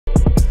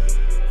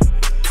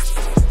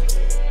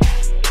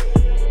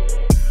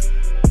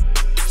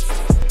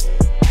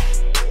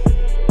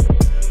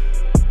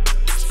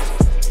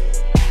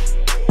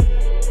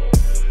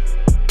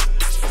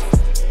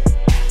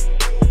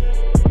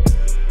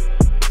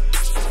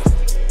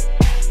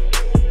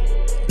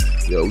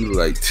Yo, we look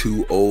like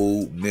two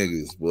old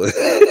niggas, boy.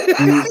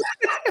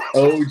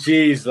 Oh,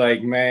 geez,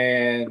 like,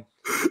 man.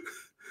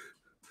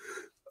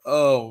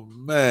 Oh,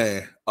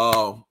 man.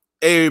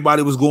 Hey,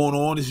 everybody, what's going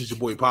on? This is your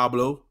boy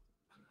Pablo.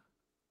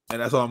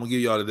 And that's all I'm going to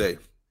give y'all today.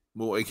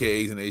 More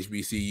AKAs and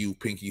HBCU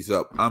pinkies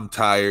up. I'm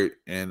tired,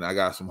 and I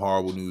got some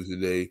horrible news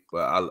today,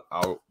 but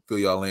I'll fill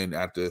y'all in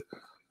after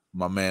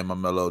my man, my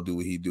mellow, do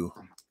what he do.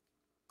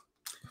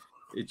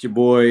 It's your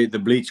boy, the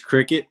Bleach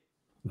Cricket,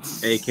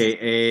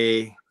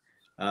 AKA...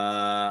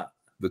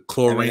 the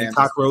chlorine M&M's.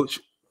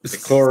 cockroach. The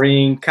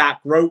chlorine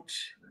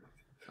cockroach.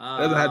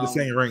 Doesn't have the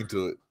same ring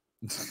to it.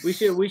 We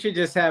should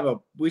just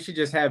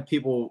have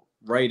people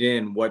write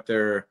in what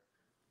their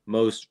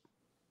most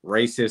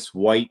racist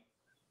white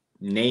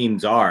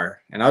names are,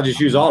 and I'll just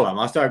use all of them.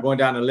 I'll start going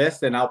down the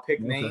list, and I'll pick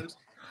names,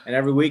 and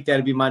every week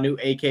that'll be my new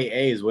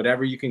AKAs,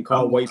 whatever you can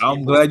call white people.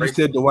 I'm glad you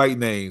said the white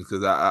names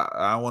because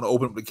I want to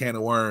open up the can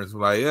of worms.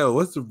 I'm like, yo,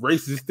 what's the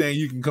racist thing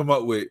you can come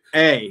up with?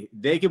 Hey,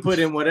 they can put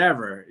in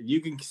whatever.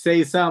 You can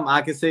say some,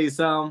 I can say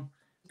some,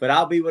 but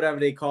I'll be whatever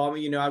they call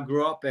me. You know, I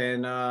grew up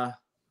and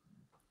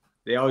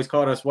they always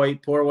called us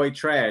poor white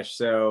trash.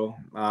 So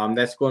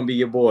that's going to be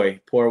your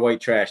boy, poor white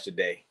trash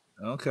today.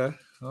 Okay.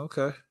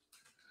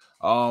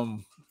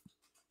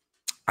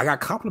 I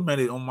got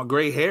complimented on my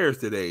gray hairs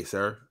today,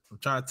 sir. I'm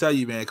trying to tell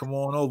you, man. Come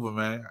on over,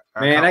 man.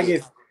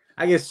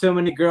 I get so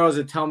many girls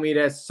that tell me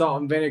that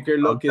salt and vinegar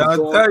look is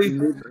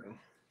going.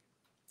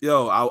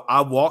 Yo,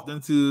 I walked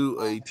into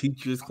a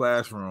teacher's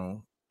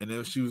classroom, and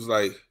then she was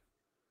like,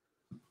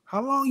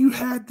 "How long you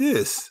had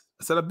this?"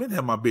 I said, "I've been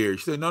having my beard."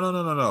 She said,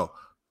 "No.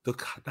 The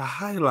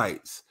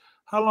highlights.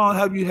 How long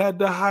have you had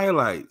the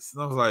highlights?"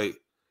 And I was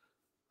like,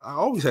 "I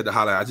always had the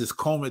highlight. I just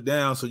comb it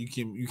down so you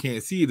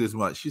can't see it as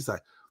much." She's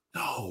like,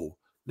 "No,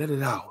 let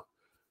it out.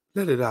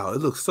 Let it out.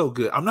 It looks so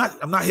good." I'm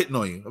not hitting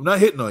on you.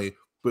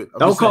 But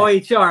don't call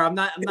HR. I'm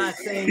not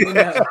saying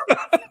I'm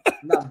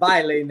not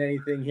violating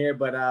anything here,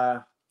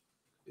 but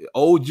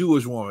old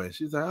Jewish woman.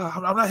 She's like,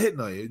 I'm not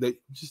hitting on you.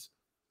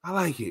 I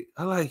like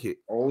it.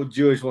 Old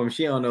Jewish woman.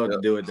 She don't know what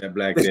to do with that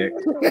black dick.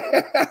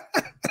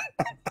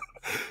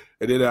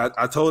 And then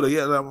I told her,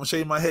 yeah, I'm gonna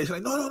shave my head. She's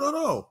like,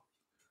 no.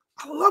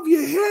 I love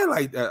your hair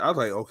like that. I was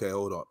like, okay,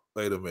 hold on.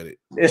 Wait a minute.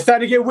 It's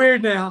starting to get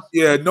weird now.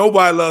 Yeah,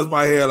 nobody loves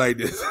my hair like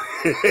this.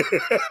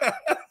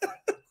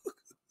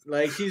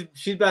 Like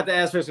she's about to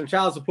ask for some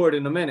child support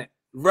in a minute.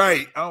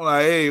 Right. I'm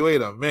like, hey,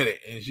 wait a minute.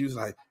 And she was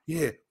like,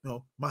 yeah,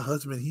 my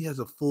husband, he has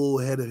a full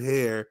head of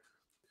hair.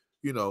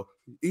 You know,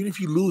 even if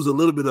you lose a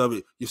little bit of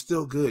it, you're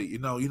still good. You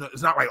know,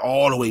 it's not like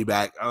all the way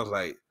back. I was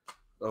like,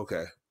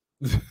 okay.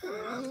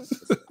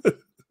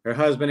 Her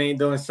husband ain't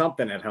doing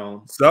something at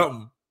home.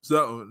 Something.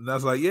 And I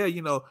was like, yeah, it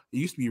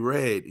used to be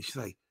red. She's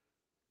like,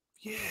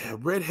 yeah,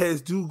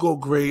 redheads do go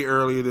gray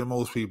earlier than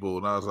most people.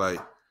 And I was like,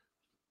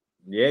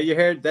 yeah, you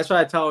heard. That's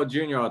why I tell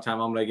Junior all the time.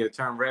 I'm gonna get it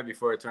turned red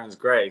before it turns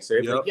gray. So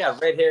if like, yeah,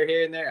 red hair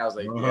here and there. I was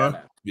like,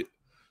 Yep,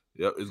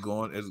 it's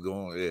going. It's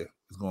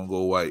gonna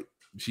go white.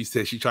 She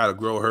said she tried to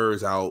grow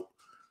hers out.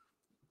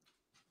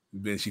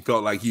 Then she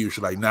felt like you.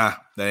 She's like, nah,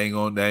 that ain't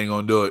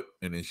gonna do it.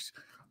 And then she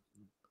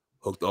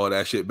hooked all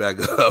that shit back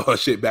up,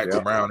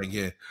 to brown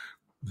again.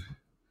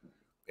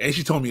 And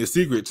she told me a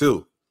secret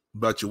too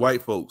about your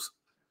white folks.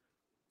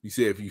 You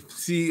said if you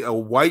see a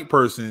white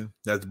person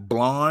that's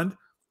blonde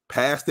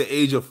past the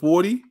age of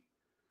 40,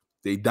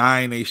 they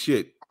die in their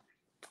shit.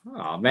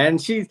 Oh man,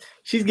 she's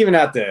giving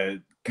out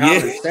the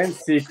common sense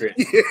secret.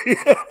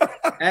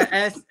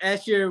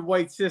 Ask your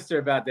white sister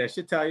about that.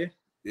 She'll tell you.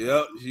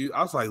 Yeah,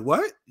 I was like,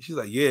 what? She's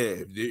like, yeah.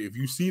 If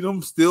you see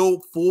them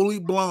still fully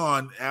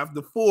blonde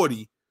after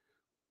 40,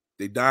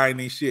 they die in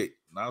their shit.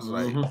 And I was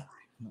like,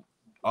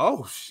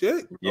 oh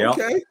shit. Yep.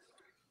 Okay. I'm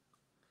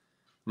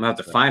gonna have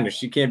to find her.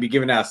 She can't be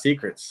giving out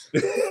secrets.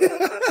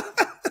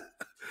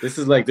 This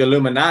is like the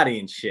Illuminati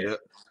and shit. Yep.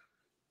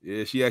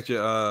 Yeah, she at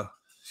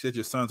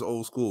your son's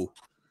old school.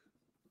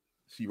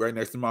 She right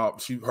next to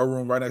her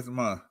room right next to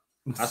mine.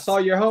 I saw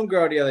your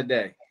homegirl the other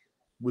day.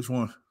 Which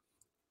one?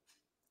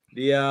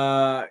 The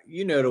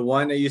the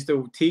one that used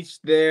to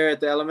teach there at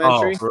the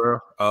elementary. Oh, for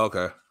real? Oh,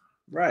 okay.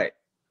 Right.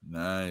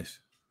 Nice.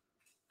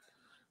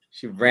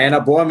 She ran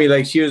up on me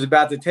like she was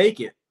about to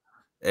take it.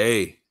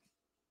 Hey,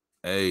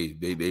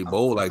 they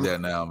bold like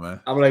that now,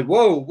 man. I'm like,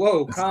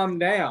 whoa, calm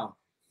down.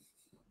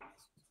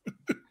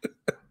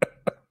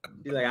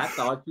 She's like, I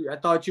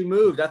thought you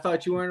moved. I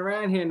thought you weren't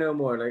around here no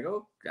more. Like,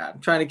 oh God,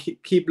 I'm trying to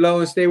keep low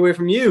and stay away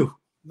from you.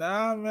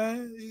 Nah,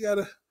 man, you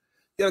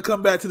gotta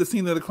come back to the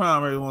scene of the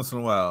crime every once in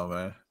a while,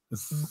 man.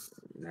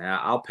 Nah,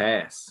 I'll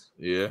pass.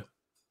 Yeah,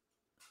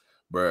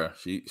 bruh.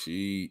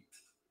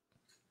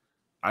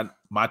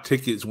 My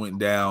tickets went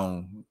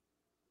down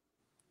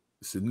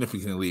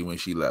significantly when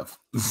she left.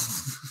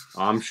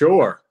 I'm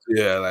sure.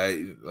 Yeah,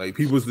 like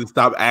people just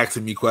stopped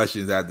asking me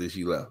questions after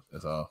she left.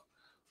 That's all.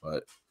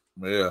 But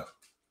yeah.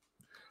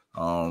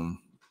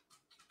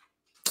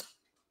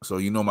 So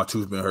my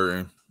tooth been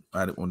hurting.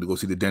 I wanted to go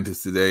see the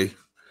dentist today.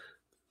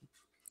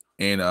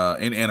 In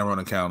Anne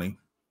Arundel County.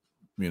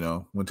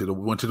 Went to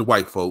the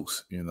white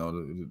folks,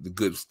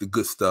 the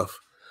good stuff.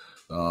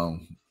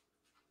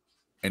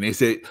 and they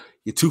said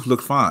your tooth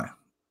looks fine.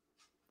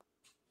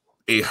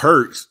 It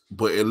hurts,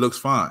 but it looks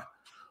fine.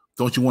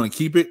 Don't you want to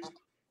keep it?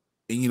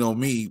 And you know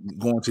me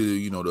going to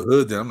the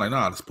hood. Then I'm like,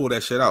 nah, let's pull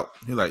that shit out.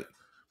 He's like,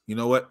 you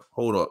know what?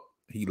 Hold up.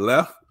 He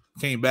left,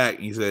 came back,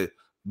 and he said,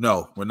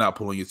 no, we're not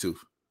pulling your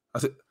tooth. I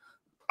said,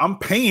 I'm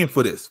paying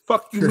for this.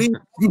 Fuck you mean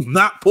you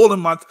not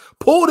pulling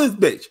pull this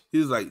bitch? He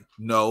was like,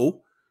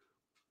 no.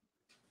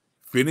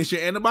 Finish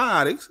your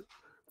antibiotics.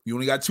 You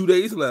only got 2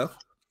 days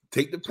left.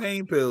 Take the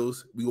pain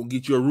pills. We're gonna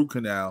get you a root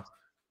canal.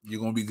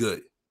 You're gonna be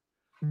good.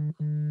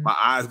 My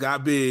eyes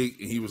got big,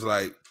 and he was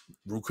like,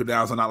 root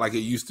canals are not like it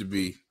used to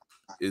be.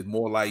 It's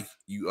more like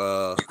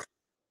you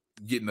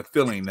getting the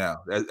filling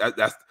now.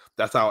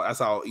 That's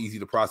how easy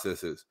the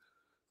process is.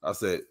 I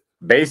said,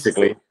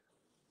 basically.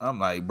 I'm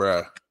like,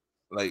 bruh,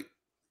 like,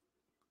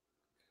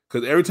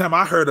 because every time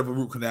I heard of a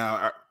root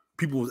canal,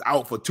 people was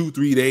out for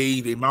 2-3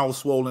 days, their mouth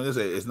swollen.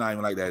 It's not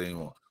even like that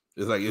anymore.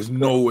 It's like it's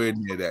nowhere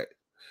near that.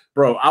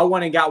 Bro, I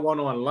went and got one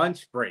on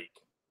lunch break.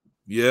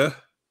 Yeah.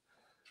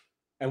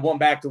 And went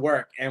back to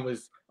work, and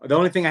was the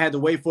only thing I had to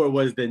wait for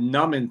was the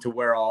numbing to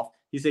wear off.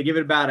 He said, give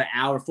it about an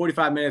hour,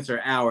 45 minutes or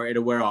an hour,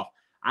 it'll wear off.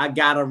 I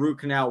got a root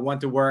canal,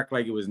 went to work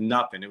like it was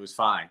nothing. It was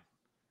fine.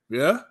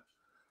 Yeah?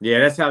 Yeah,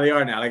 that's how they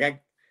are now.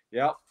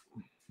 Yep.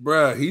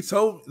 Bruh, he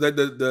told that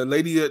the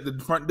lady at the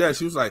front desk,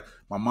 she was like,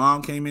 my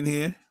mom came in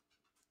here.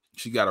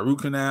 She got a root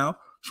canal.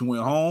 She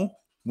went home,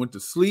 went to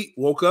sleep,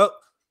 woke up.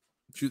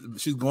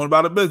 She's going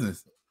about her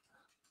business.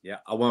 Yeah,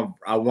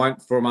 I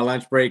went for my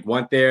lunch break,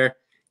 went there,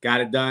 got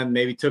it done.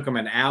 Maybe took him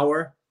an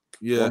hour.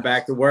 Yeah. Went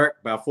back to work.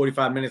 About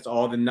 45 minutes,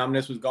 all the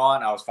numbness was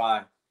gone. I was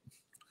fine.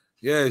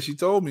 Yeah, she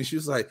told me, she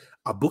was like,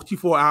 I booked you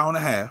for an hour and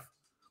a half.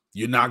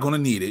 You're not gonna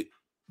need it.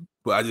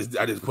 But I just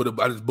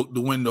booked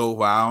the window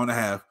for an hour and a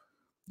half.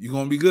 You're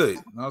gonna be good.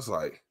 And I was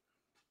like,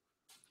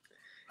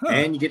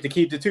 and you get to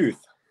keep the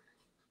tooth.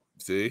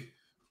 See?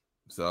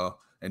 So,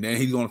 and then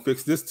he's gonna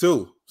fix this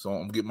too. So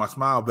I'm gonna get my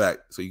smile back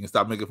so you can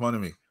stop making fun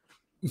of me.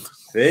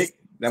 See?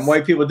 Them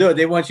white people do it.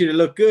 They want you to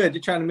look good.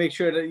 They're trying to make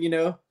sure that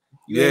you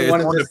it's on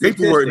the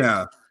paperwork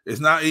now. It's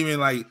not even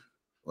like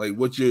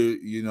what you're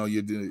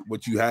doing,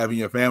 what you have in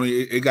your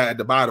family. It got at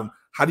the bottom.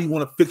 How do you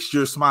want to fix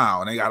your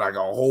smile? And they got like a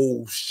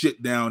whole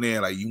shit down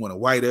there. Like you want a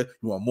whiter,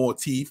 you want more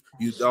teeth,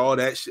 you all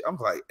that shit. I'm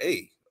like,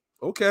 hey,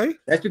 okay.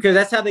 That's because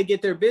that's how they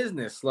get their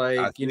business.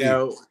 Like,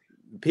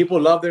 people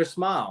love their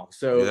smile.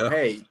 So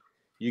hey,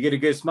 you get a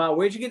good smile.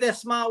 Where'd you get that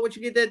smile? Where'd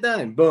you get that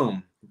done?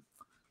 Boom.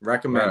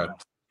 Recommend. Right.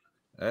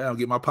 Yeah, I'll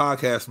get my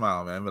podcast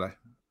smile, man. Be like,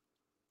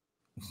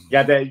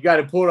 you got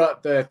to pull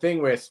up the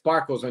thing where it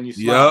sparkles when you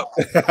smile.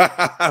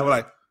 Yep. I'm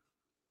like,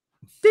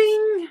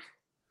 ding.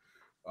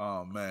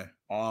 Oh man.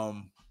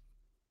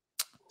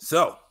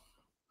 So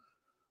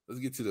let's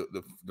get to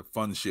the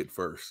fun shit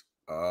first.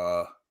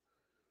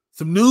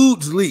 Some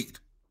nudes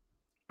leaked.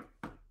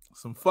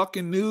 Some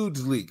fucking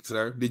nudes leaked,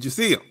 sir. Did you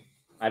see them?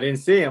 I didn't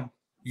see them.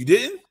 You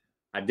didn't?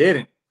 I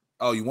didn't.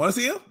 Oh, you want to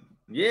see them?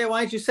 Yeah,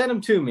 why didn't you send them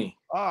to me?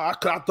 Oh, I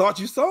thought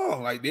you saw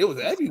them. Like they was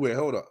everywhere.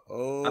 Hold up.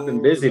 Oh, I've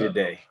been busy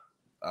today.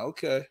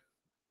 Okay.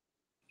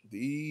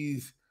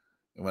 These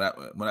do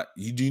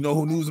you know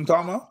who nudes I'm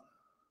talking about?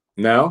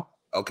 No.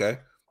 Okay.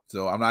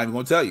 So I'm not even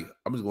gonna tell you.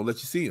 I'm just gonna let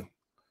you see them.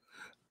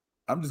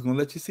 I'm just gonna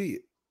let you see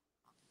it.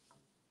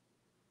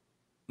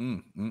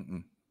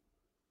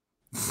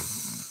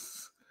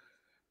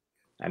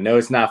 I know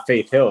it's not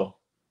Faith Hill.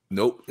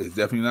 Nope, it's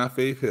definitely not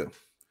Faith Hill.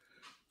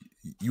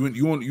 You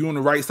on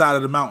the right side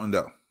of the mountain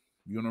though.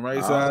 You on the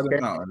right side of the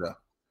mountain though.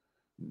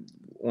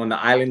 On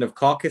the island of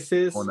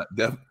Caucasus.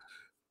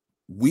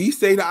 We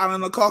say the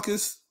island of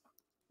Caucasus.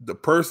 The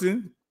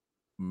person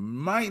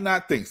might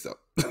not think so.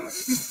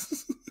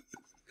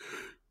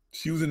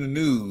 She was in the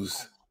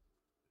news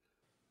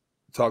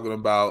talking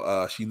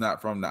about she's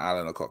not from the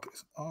island of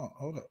Caucasus. Oh,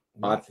 hold up.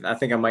 I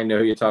think I might know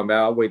who you're talking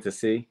about. I'll wait to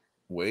see.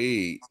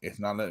 Wait, it's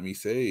not letting me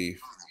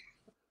save.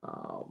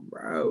 Oh,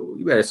 bro.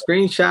 You better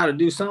screenshot or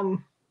do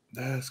something.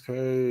 That's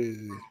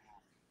crazy.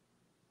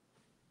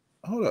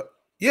 Hold up.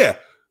 Yeah.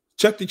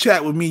 Check the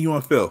chat with me, you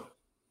and Phil.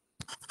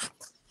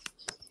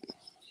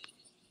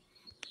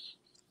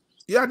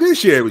 Yeah, I did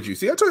share it with you.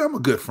 See, I told you I'm a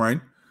good friend.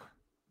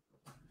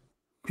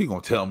 He gonna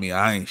tell me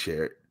I ain't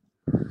share it.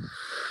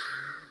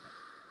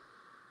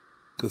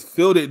 Because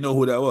Phil didn't know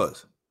who that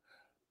was.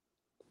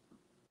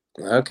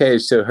 Okay,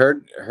 so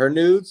her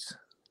nudes?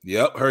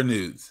 Yep, her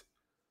nudes.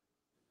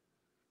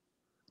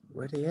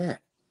 Where they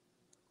at?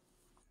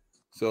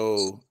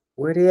 So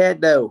where they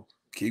at though?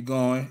 Keep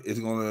going. It's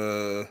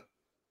gonna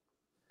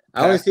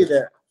I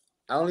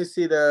only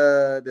see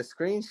the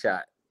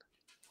screenshot.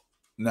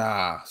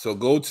 Nah. So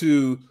go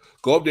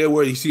up there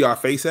where you see our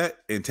face at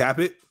and tap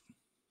it.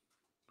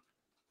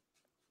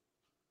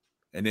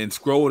 And then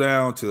scroll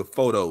down to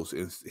photos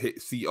and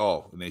hit see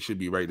all, and they should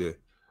be right there.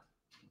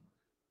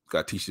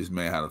 Gotta teach this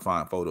man how to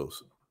find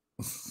photos.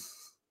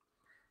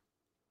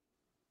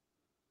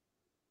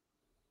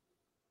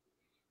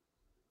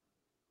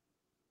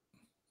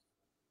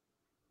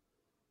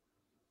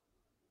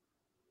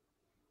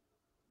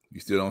 You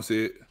still don't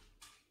see it?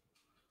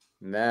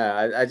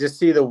 Nah, I just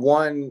see the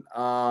one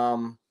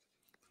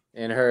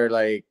in her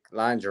like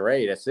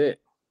lingerie. That's it.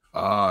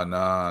 Oh,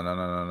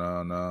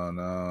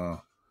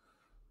 no.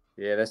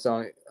 Yeah, that's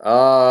only.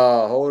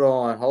 Oh, hold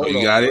on. Oh,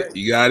 you got it.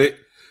 You got it.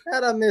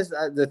 How'd I miss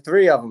the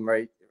three of them?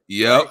 Right.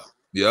 Yep. Right?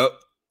 Yep.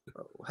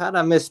 How'd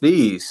I miss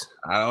these?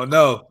 I don't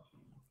know.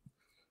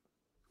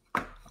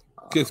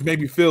 Because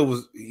maybe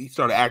Phil he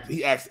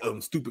asked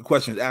stupid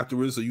questions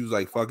afterwards, so you was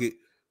like, fuck it.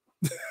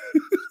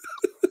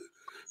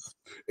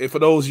 And for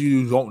those of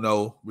you who don't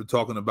know, we're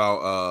talking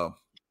about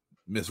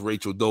Miss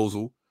Rachel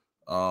Dolezal.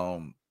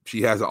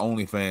 She has an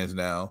OnlyFans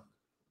now,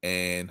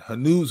 and her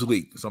nudes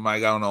leaked.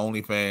 Somebody got on the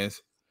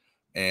OnlyFans,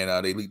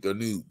 and they leaked their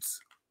nudes.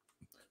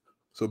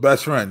 So,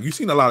 best friend, you've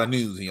seen a lot of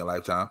nudes in your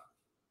lifetime.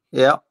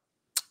 Yeah.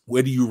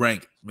 Where do you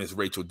rank Miss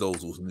Rachel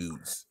Dolezal's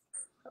nudes?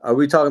 Are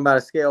we talking about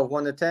a scale of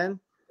 1 to 10?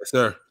 Yes,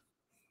 sir.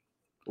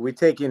 Are we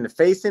taking the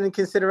face into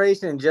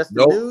consideration and just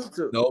the nudes?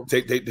 No,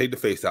 take the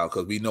face out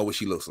because we know what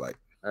she looks like.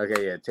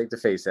 Okay, yeah, take the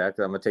face out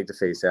because I'm gonna take the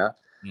face out.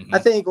 Mm-hmm. I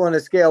think on a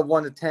scale of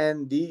 1 to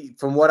 10,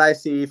 from what I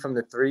see from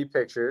the 3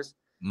 pictures,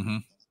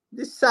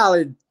 this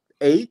solid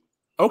 8.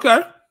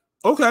 Okay.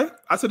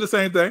 I said the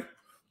same thing.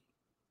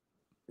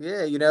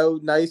 Yeah,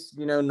 nice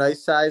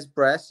sized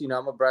breasts.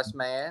 I'm a breast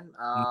man.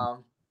 I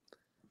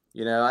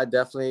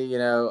definitely,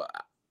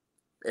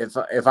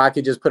 if I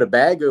could just put a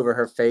bag over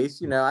her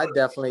face, I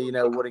definitely,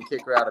 wouldn't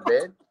kick her out of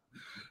bed.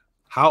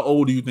 How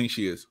old do you think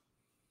she is?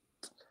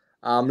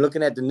 I'm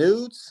looking at the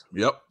nudes.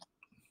 Yep.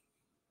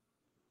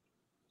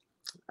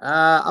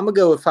 I'm gonna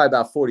go with probably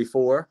about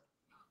 44.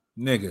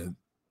 Nigga.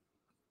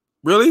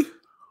 Really?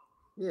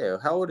 Yeah.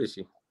 How old is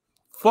she?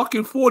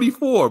 Fucking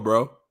 44,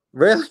 bro.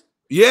 Really?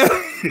 Yeah.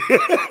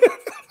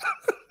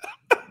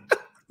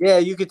 Yeah,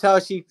 you could tell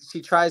she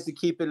tries to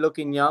keep it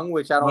looking young,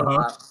 which I don't.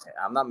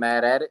 I'm not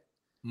mad at it.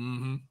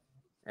 Mm-hmm.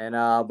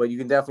 And but you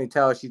can definitely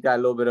tell she's got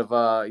a little bit of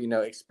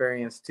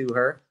experience to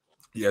her.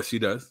 Yes, she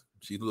does.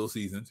 She's a little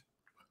seasoned.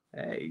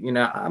 Hey,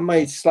 I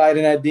might slide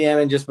in that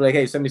DM and just be like,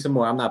 "Hey, send me some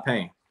more. I'm not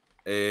paying."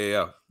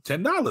 Yeah,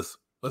 $10.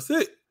 That's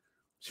it.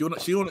 She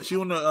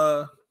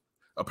wanna.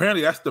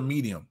 Apparently, that's the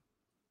medium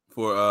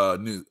for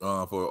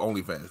for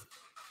OnlyFans.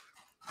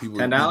 People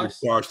 $10.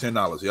 Charge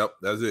 $10. Yep,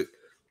 that's it.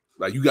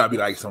 Like you gotta be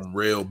like some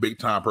real big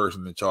time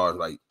person to charge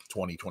like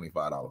 $20,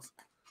 $25. All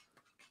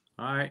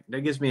right,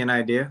 that gives me an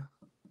idea.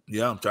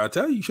 Yeah, I'm trying to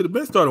tell you, you should have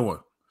been started one.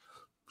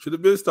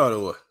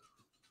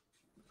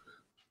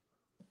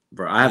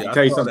 Bro, I have to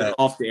tell you something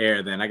off the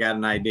air. Then I got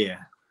an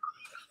idea.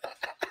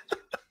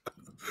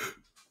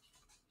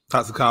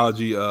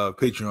 Toxicology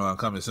Patreon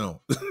coming soon.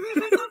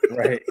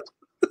 Right.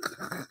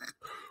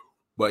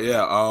 But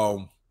yeah,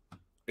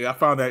 I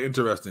found that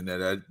interesting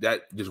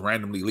that just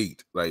randomly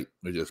leaked. Like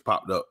it just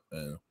popped up.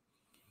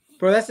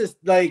 Bro, that's just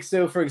like,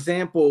 so for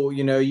example,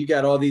 you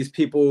got all these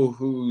people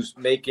who's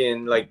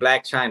making, like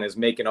Black China's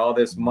making all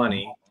this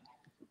money.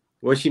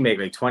 What'd she make?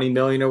 Like 20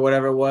 million or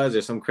whatever it was,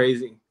 or some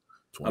crazy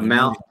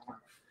amount.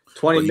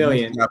 20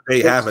 million. I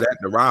pay half of that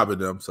to robbing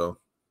them. So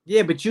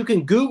yeah, but you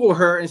can Google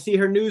her and see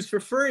her news for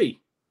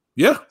free.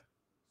 Yeah.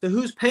 So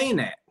who's paying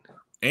that?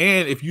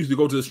 And if you used to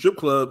go to the strip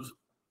clubs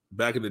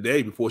back in the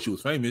day before she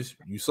was famous,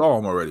 you saw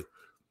them already.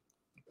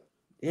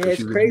 Yeah,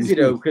 it's crazy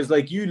though, because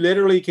like you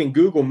literally can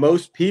Google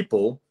most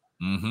people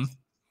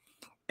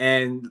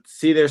and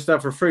see their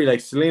stuff for free.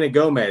 Like Selena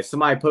Gomez,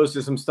 somebody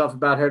posted some stuff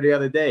about her the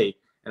other day,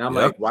 and I'm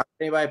like, why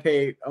would anybody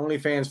pay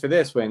OnlyFans for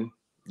this when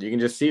you can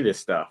just see this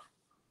stuff?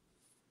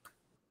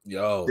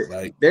 Yo,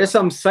 like there's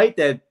some site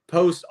that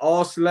posts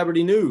all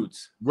celebrity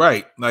nudes.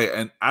 Right. Like,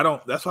 and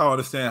that's why I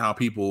understand how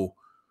people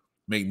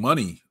make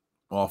money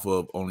off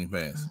of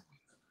OnlyFans.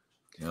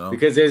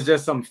 Because there's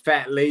just some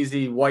fat,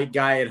 lazy white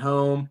guy at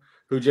home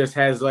who just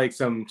has like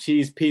some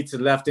cheese pizza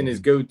left in his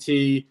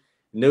goatee,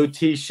 no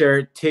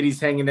t-shirt,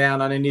 titties hanging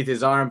down underneath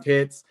his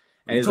armpits,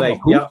 and he's like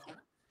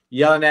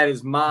yelling at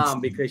his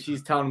mom because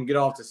she's telling him to get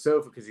off the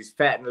sofa because he's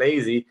fat and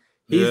lazy.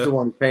 He's the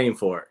one paying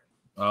for it.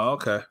 Oh,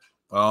 okay.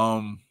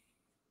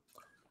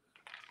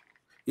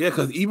 Yeah,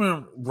 because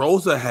even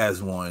Rosa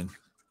has one,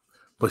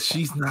 but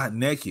she's not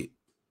naked.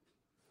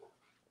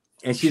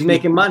 And she's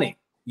making money.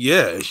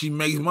 Yeah, she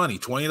makes money.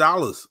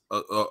 $20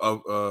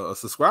 a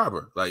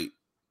subscriber. Like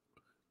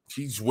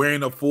she's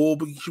wearing a full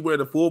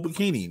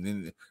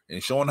bikini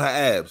and showing her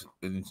abs,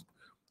 and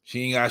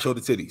she ain't gotta show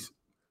the titties.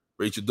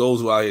 Rachel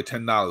Dolezal out here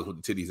 $10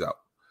 with the titties out.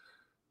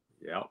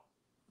 Yeah.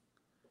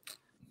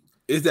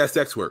 Is that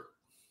sex work?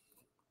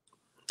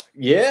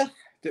 Yeah.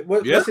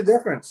 What's the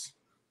difference?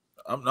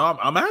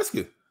 I'm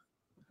asking.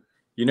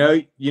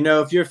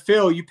 If you're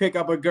Phil, you pick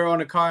up a girl in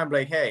the car and be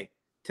like, "Hey,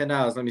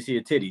 $10, let me see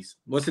your titties."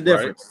 What's the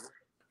difference? Right.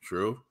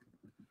 True.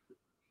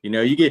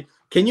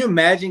 Can you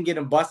imagine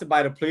getting busted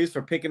by the police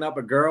for picking up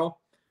a girl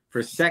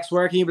for sex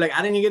work? And you'd be like,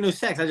 "I didn't get no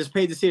sex. I just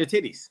paid to see her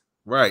titties."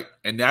 Right.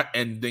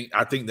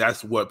 I think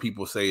that's what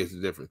people say is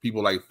the difference.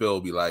 People like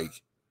Phil be like,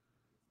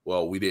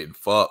 "Well, we didn't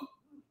fuck,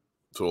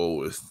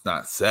 so it's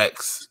not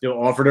sex."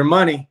 Still offered her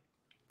money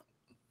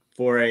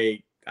for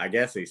a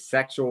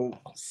sexual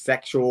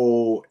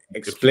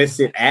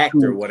explicit act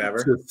or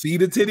whatever. To see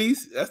the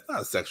titties, that's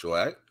not a sexual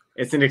act.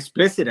 It's an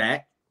explicit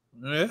act.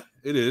 Yeah,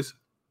 it is.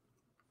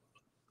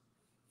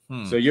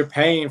 So you're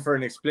paying for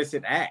an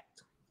explicit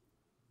act.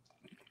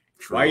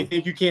 True. Why do you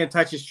think you can't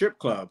touch his strip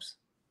clubs?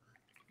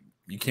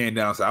 You can't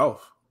down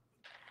south.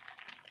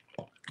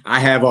 I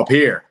have up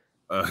here.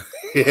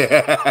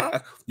 Yeah.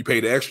 You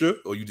pay the extra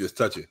or you just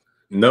touch it?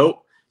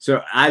 Nope.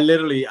 So I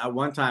literally,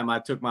 one time I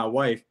took my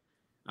wife,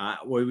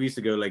 we used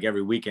to go like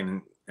every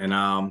weekend,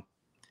 and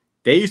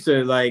they used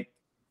to like,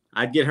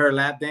 I'd get her a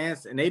lap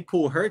dance and they'd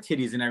pull her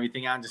titties and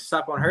everything out and just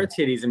suck on her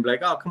titties and be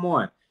like, oh, come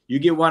on. You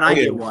get one, I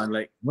get one.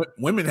 Like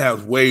women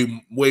have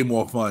way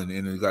more fun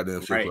in the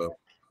goddamn strip club.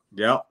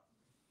 Yep.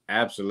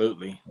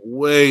 Absolutely.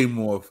 Way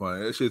more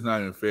fun. That shit's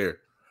not even fair.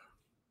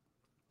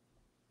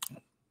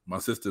 My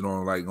sister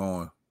don't like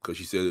going because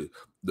she said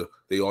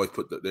they always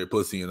put their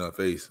pussy in her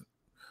face.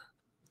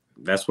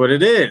 That's what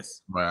it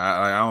is. Right.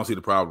 I don't see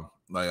the problem.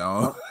 Like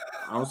I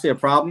don't see a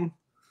problem.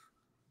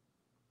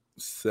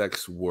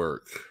 Sex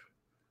work.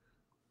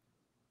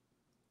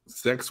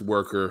 Sex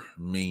worker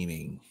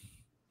meaning.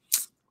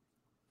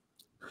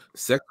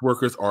 Sex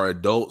workers are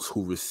adults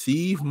who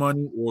receive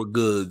money or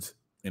goods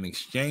in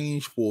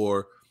exchange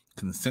for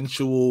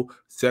consensual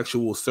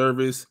sexual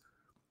service,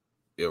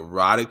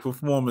 erotic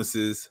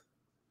performances,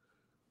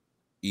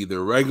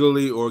 either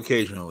regularly or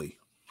occasionally.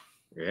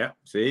 Yeah,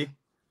 see?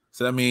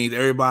 So that means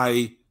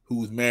everybody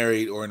who's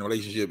married or in a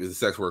relationship is a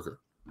sex worker.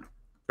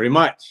 Pretty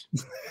much.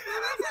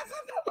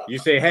 You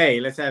say, hey,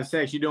 let's have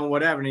sex. You're doing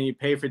whatever, and then you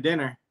pay for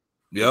dinner.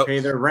 Yep. Pay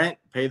their rent,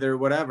 pay their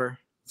whatever.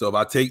 So if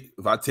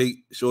I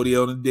take Shorty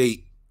on a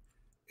date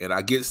and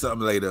I get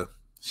something later,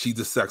 she's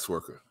a sex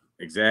worker.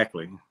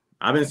 Exactly.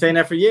 I've been saying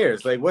that for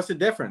years. Like, what's the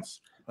difference?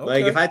 Okay.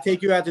 Like, if I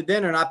take you out to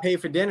dinner and I pay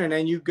for dinner and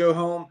then you go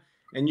home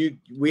and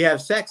we have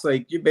sex,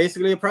 like, you're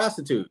basically a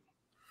prostitute.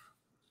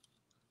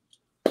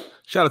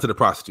 Shout out to the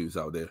prostitutes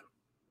out there.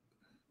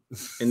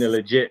 In the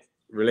legit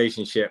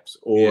relationships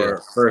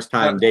or first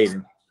time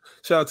dating.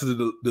 Shout out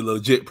to the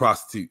legit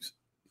prostitutes.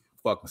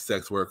 Fucking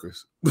sex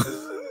workers.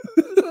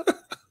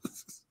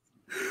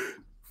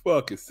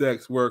 Fucking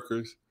sex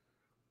workers.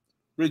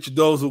 Rachel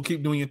Dolezal,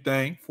 keep doing your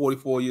thing.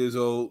 44 years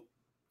old.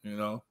 You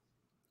know.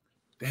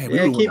 Damn,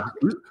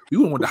 we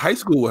went to high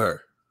school with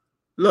her.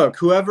 Look,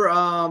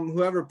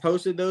 whoever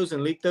posted those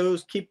and leaked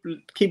those, keep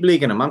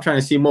leaking them. I'm trying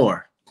to see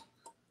more.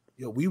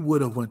 Yo, we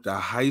would have went to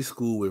high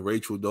school with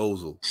Rachel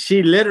Dolezal.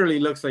 She literally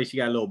looks like she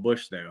got a little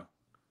bush though.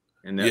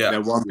 And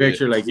that one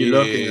picture, like you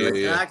look and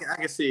you're like, I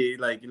can see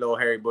like your little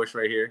hairy bush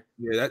right here.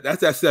 Yeah,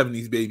 that's that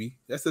 70s baby.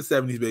 That's the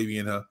 70s baby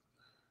in her.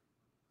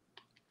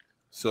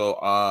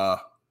 So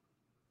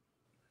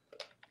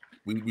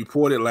we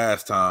reported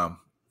last time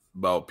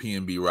about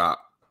PNB Rock.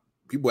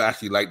 People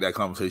actually liked that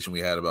conversation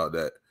we had about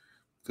that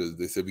because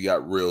they said we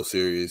got real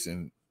serious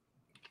and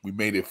we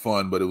made it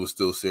fun, but it was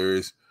still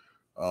serious.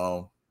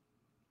 A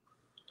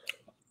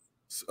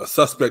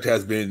suspect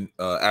has been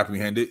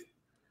apprehended.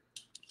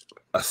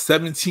 A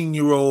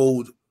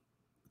 17-year-old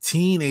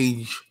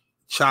teenage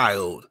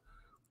child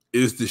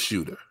is the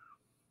shooter.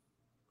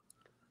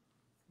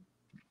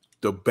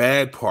 The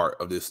bad part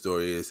of this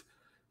story is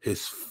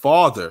his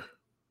father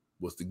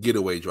was the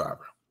getaway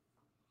driver.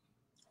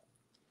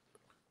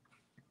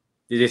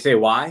 Did they say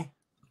why?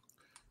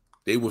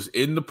 They was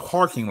in the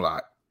parking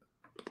lot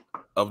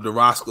of the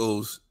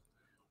Roscoe's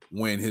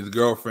when his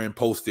girlfriend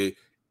posted,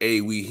 "Hey,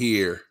 we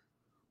here."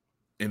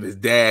 And his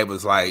dad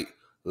was like,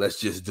 "Let's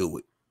just do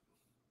it."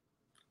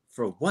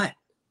 For what?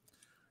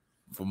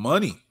 For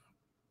money.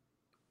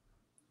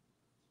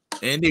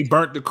 And they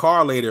burnt the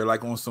car later,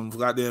 like on some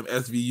goddamn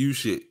SVU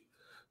shit.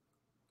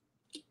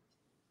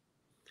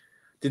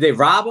 Did they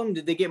rob him?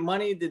 Did they get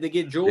money? Did they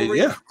get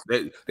jewelry?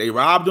 They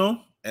robbed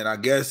him, and I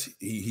guess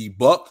he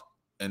bucked,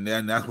 and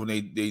then that's when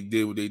they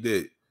did what they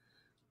did.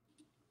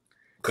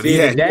 Because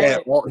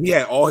he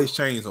had all his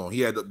chains on.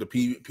 He had the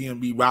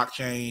PNB Rock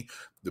chain,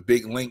 the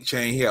big link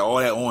chain. He had all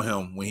that on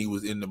him when he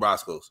was in the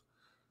Roscoe's.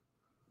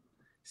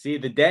 See,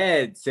 the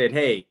dad said,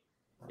 hey,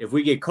 if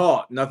we get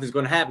caught, nothing's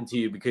going to happen to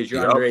you because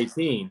you're under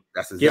 18.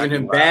 That's exactly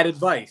giving him bad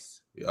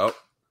advice. Yep.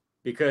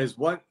 Because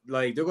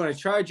they're going to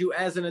charge you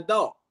as an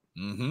adult.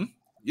 Mm-hmm.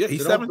 Yeah,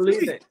 he's so 17. Don't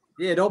believe it.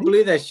 Yeah, don't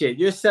believe that shit.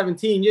 You're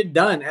 17. You're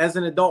done as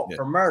an adult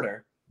for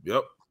murder.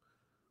 Yep.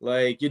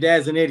 Like, your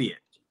dad's an idiot.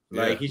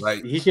 Like,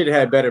 he should have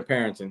had better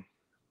parenting.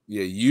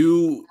 Yeah,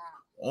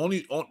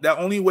 the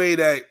only way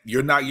that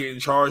you're not getting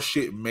charged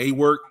shit may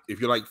work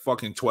if you're like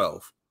fucking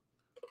 12.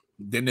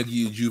 Then they give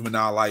you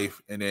juvenile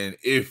life, and then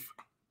if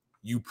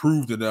you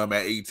prove to them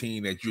at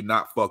 18 that you're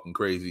not fucking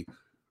crazy,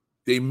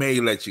 they may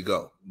let you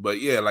go.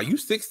 But yeah, like you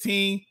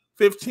 16,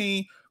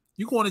 15,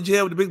 you going to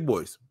jail with the big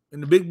boys.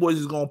 And the big boys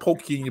is going to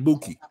poke you in your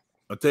bookie.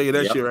 I'll tell you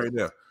that shit right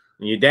there.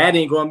 And your dad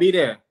ain't going to be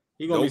there.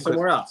 He's going to be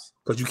somewhere else.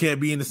 Because you can't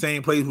be in the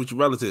same place with your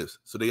relatives.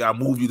 So they got to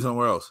move you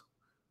somewhere else.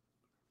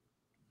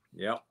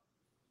 Yep.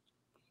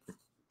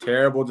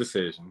 Terrible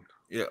decision.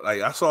 Yeah,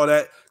 like I saw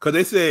that. Because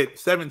they said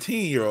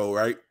 17-year-old,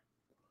 right?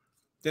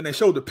 Then they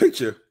showed the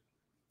picture.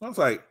 I was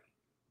like,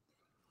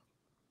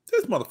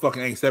 this motherfucker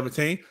ain't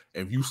 17.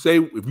 And if you say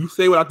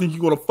what I think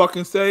you're going to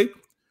fucking say,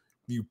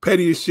 you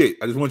petty as shit.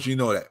 I just want you to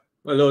know that.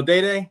 What, little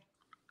Day-Day?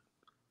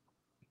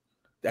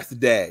 That's the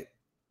dad.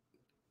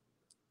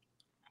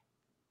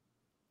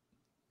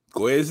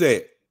 Go ahead and say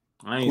it.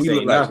 I ain't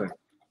saying nothing.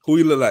 Who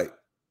you look like?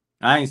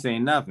 I ain't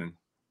saying nothing.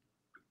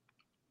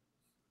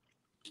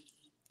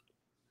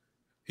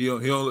 He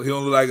don't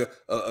look like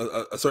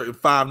a certain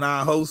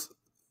 5'9" host.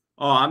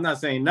 Oh, I'm not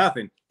saying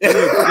nothing.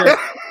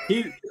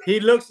 He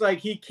looks like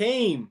he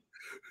came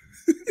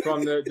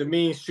from the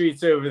mean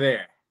streets over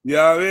there.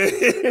 Yeah, I mean,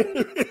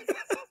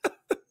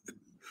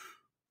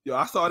 yo,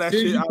 I saw that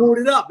shit. You pulled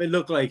it up, it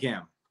looked like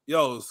him.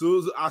 Yo, as soon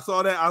as I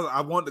saw that,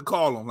 I wanted to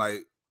call him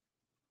like,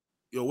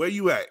 yo, where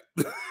you at?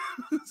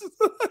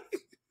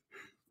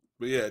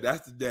 But yeah,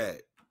 that's the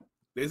dad.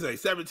 They say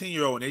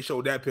 17-year-old and they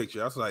showed that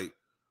picture. I was like,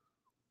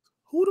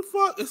 who the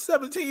fuck is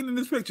 17 in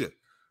this picture?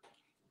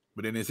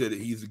 But then they said that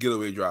he's the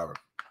getaway driver.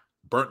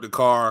 Burnt the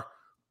car.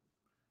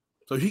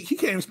 So he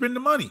can't even spend the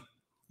money.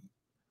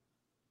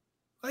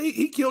 Like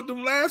he killed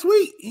them last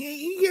week.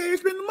 He can't even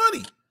spend the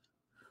money.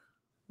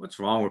 What's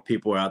wrong with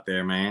people out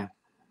there, man?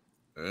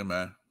 Hey,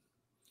 man.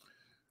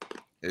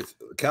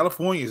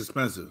 California is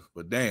expensive,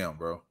 but damn,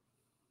 bro.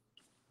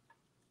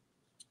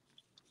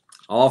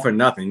 All for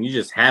nothing. You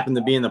just happen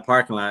to be in the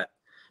parking lot.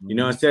 You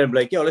know, instead of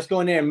like, yo, let's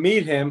go in there and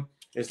meet him.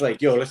 It's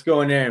like, yo, let's go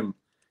in there and,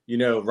 you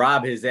know,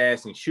 rob his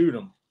ass and shoot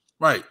him.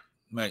 Right.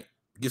 Like,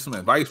 get some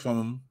advice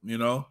from him, you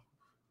know.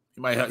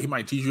 He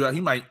might teach you out.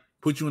 He might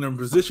put you in a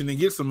position and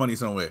get some money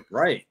somewhere.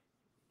 Right.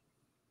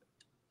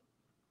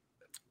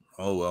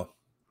 Oh, well.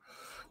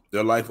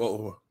 Their life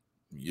over.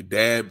 Your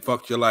dad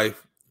fucked your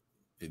life.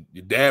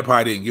 Your dad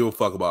probably didn't give a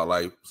fuck about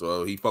life.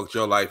 So he fucked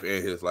your life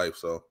and his life.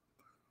 So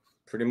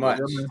pretty much.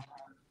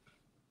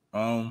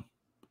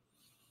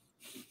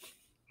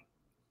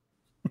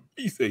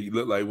 He said he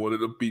looked like one of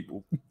them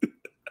people.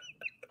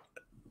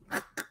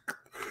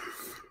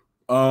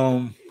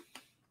 What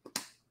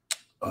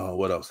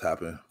else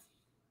happened?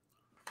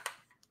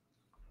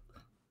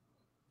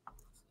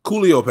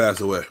 Coolio passed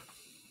away.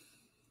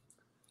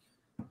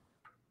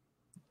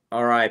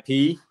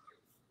 R.I.P.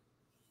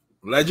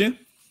 Legend?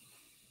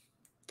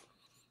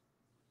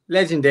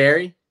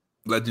 Legendary.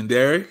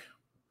 Legendary?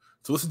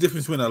 So what's the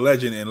difference between a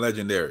legend and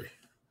legendary?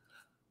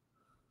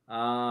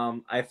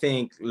 I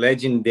think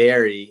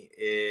legendary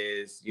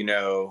is, you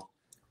know,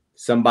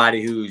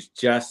 somebody who's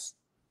just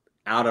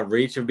out of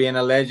reach of being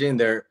a legend.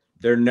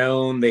 They're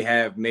known. They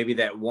have maybe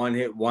that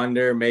one-hit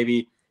wonder.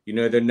 Maybe, you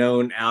know, they're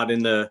known out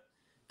in the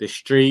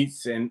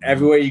streets and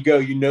everywhere you go,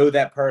 you know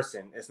that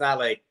person. It's not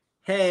like,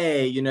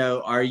 hey, you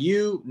know, are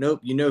you? Nope,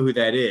 you know who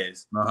that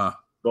is. Uh-huh.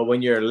 But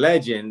when you're a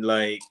legend,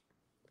 like,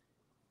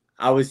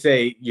 I would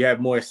say you have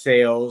more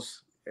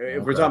sales. Okay.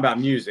 If we're talking about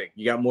music,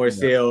 you got more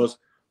sales,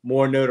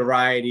 more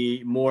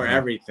notoriety, more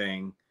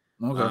everything.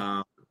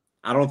 Okay.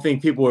 I don't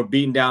think people were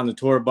beating down the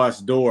tour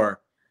bus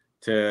door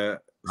to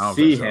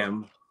see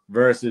him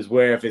versus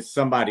where if it's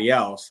somebody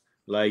else,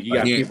 like you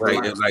got people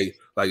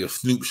like if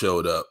Snoop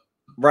showed up.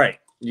 Right.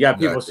 You got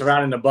people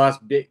surrounding the bus,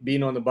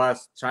 being on the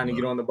bus, trying to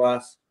get on the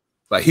bus.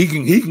 Like he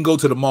can go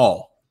to the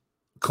mall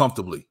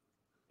comfortably.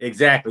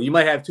 Exactly. You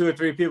might have 2 or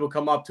 3 people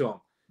come up to him.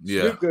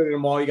 Yeah. Snoop go to the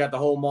mall, you got the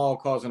whole mall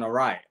causing a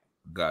riot.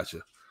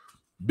 Gotcha.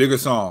 Bigger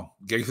song,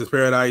 Gangsta's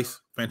Paradise,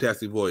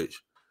 Fantastic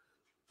Voyage.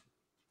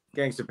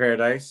 Gangsta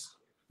Paradise.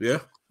 Yeah.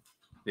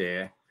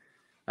 Yeah.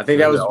 I think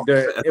that was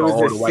it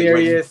was a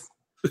serious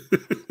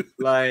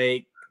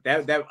like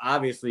that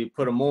obviously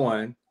put them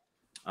on.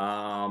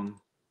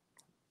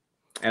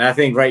 And I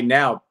think right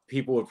now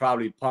people would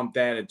probably pump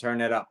that and turn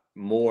that up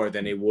more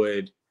than they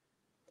would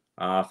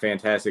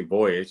Fantastic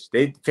Voyage.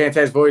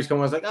 Fantastic Voyage come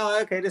on, was like,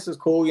 oh, okay, this is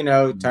cool, you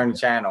know, turn the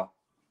channel.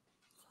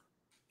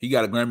 He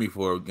got a Grammy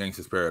for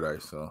Gangsta's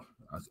Paradise, so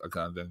I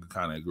kind of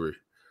agree.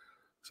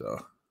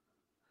 So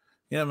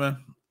yeah, man,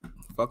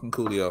 fucking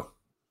coolio.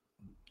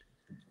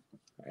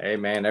 Hey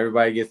man,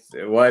 everybody gets,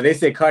 well, they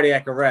say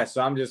cardiac arrest,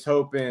 so I'm just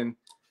hoping,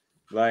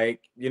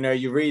 like, you know,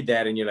 you read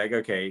that and you're like,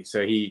 okay,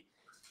 so he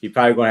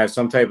probably gonna have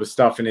some type of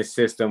stuff in his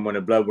system when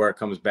the blood work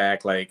comes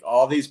back. Like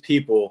all these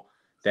people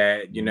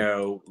that, you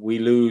know, we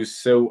lose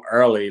so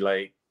early,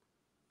 like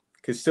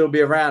could still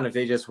be around if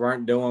they just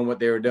weren't doing what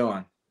they were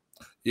doing.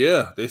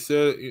 Yeah, they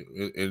said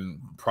and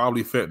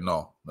probably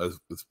fentanyl.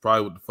 That's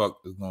probably what the fuck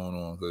is going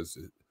on, because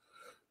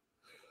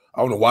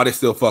I don't know why they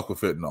still fuck with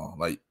fentanyl.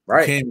 Like,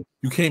 right,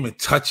 you can't even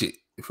touch it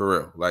for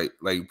real. Like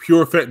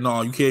pure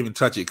fentanyl, you can't even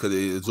touch it because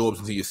it absorbs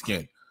into your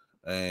skin,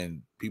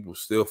 and people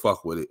still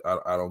fuck with it.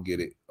 I don't get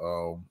it.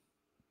 But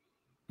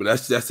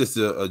that's just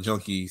a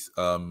junkie's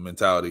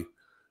mentality,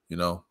 you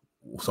know.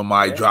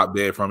 Somebody drop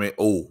dead from it.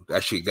 Oh,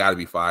 that shit got to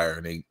be fire,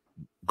 and they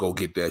go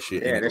get that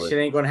shit. Yeah, anyway. That shit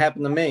ain't gonna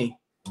happen to me.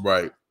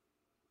 Right.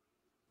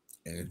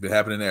 And it's been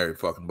happening to every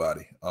fucking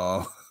body.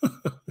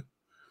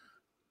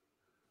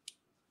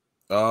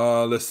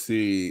 Let's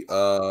see.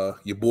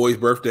 Your boy's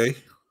birthday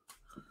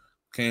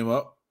came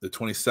up the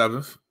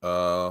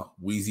 27th.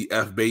 Wheezy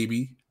F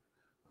baby.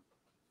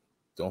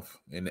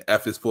 And the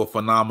F is for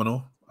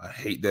phenomenal. I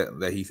hate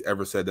that he's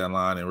ever said that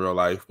line in real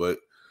life, but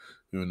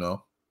you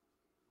know,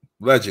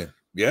 legend.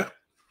 Yeah.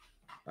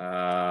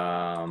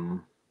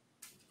 No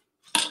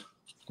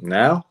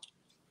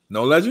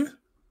legend.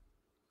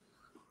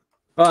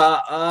 Hip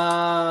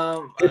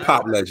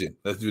hop legend.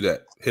 Let's do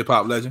that. Hip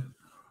hop legend.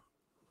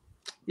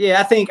 Yeah,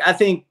 I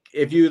think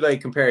if you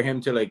like compare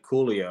him to like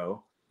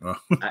Coolio,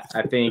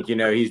 I think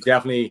he's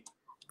definitely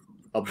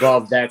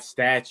above that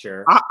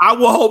stature. I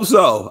will hope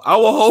so. I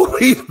will hope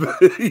he's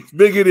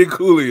bigger than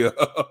Coolio.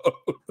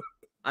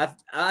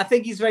 I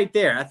think he's right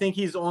there. I think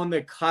he's on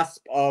the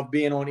cusp of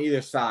being on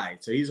either side.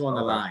 So he's on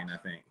the line, I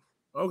think.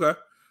 Okay.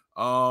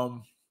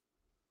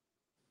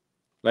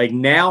 Like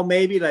now,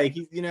 maybe like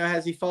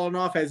has he fallen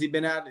off? Has he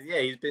been out? Yeah,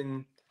 he's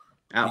been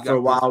out for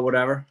a while,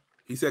 whatever.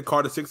 He said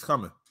Carter 6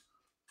 coming.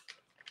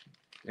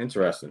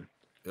 Interesting.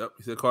 Yep,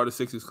 he said Carter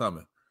 6 is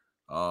coming.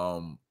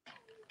 Top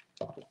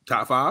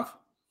 5?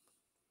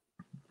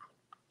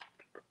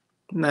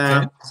 Nah.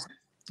 10?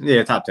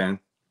 Yeah, top 10.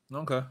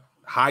 Okay.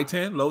 High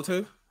 10, low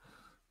 10?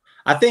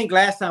 I think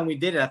last time we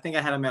did it, I think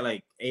I had him at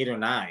like 8 or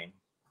 9.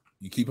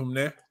 You keep him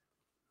there?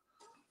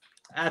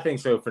 I think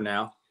so for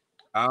now.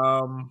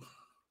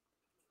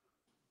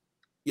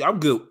 Yeah, I'm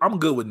good. I'm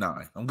good with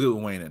 9. I'm good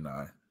with Wayne at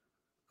 9.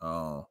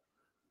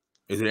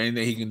 Is there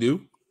anything he can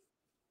do?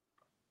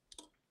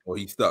 Or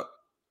he's stuck?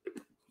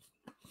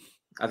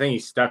 I think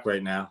he's stuck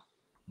right now.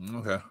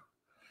 Okay.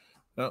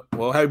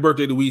 Well, happy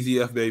birthday to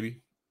Weezy F,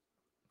 baby.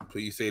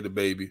 Please say the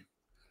baby.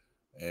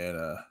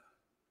 And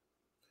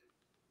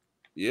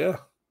yeah.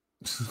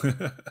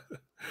 I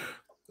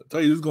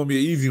tell you, this is gonna be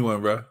an easy one,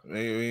 bro. We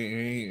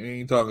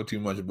ain't talking too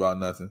much about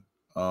nothing.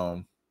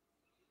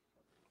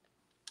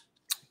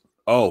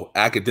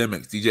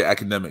 Academics, DJ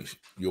Academics.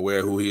 You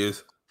aware who he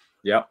is?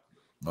 Yep.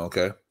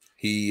 Okay.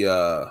 He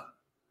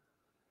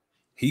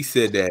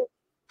said that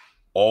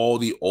all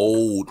the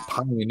old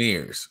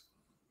pioneers.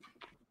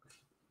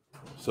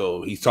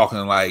 So he's talking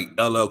like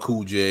LL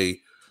Cool J,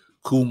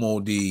 Kool Moe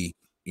Dee,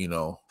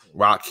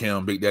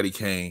 Rakim, Big Daddy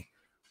Kane.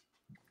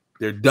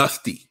 They're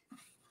dusty.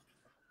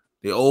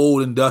 They're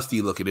old and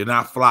dusty looking. They're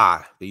not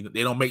fly. They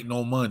don't make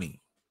no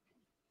money.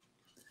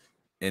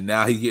 And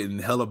now he's getting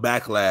hella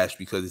backlash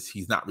because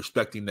he's not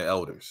respecting the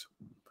elders.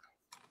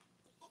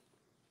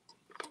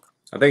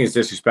 I think it's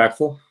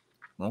disrespectful.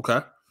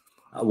 Okay.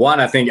 One,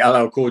 I think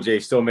LL Cool J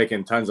is still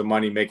making tons of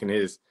money making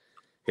his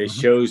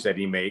shows that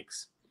he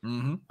makes.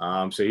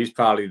 Mm-hmm. So he's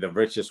probably the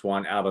richest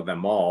one out of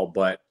them all.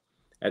 But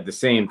at the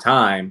same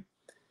time,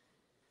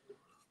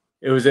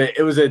 it was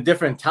a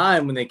different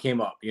time when they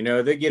came up.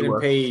 They're getting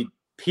paid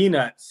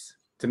peanuts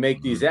to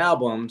make these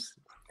albums.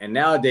 And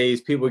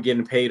nowadays, people are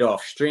getting paid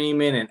off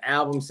streaming and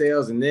album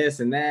sales and this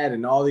and that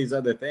and all these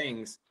other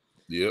things.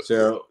 Yep.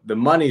 So the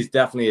money's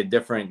definitely a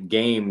different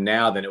game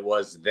now than it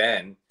was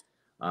then.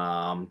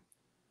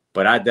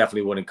 But I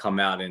definitely wouldn't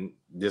come out and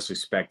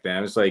disrespect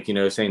them. It's like,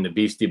 saying the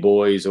Beastie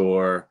Boys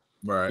or,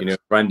 right.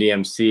 Run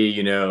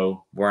DMC,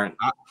 weren't.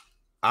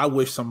 I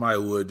wish somebody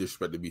would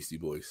disrespect the Beastie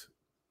Boys.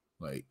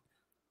 Like,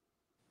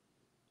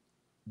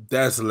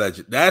 that's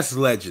legend. That's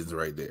legends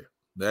right there.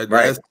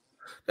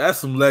 That's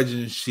some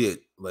legend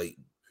shit. Like,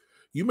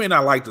 you may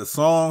not like the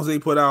songs they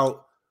put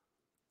out,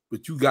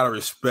 but you gotta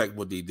respect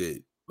what they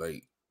did.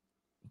 Like,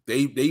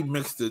 they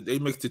mixed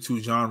the two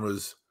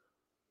genres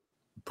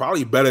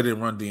probably better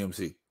than Run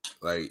DMC.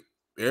 Like,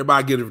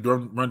 everybody give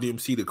Run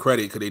DMC the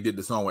credit because they did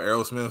the song with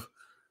Aerosmith.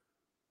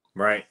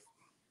 Right.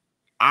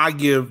 I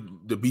give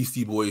the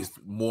Beastie Boys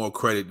more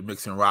credit to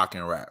mixing rock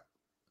and rap.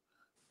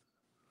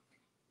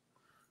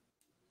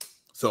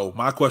 So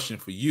my question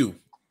for you,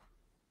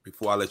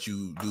 before I let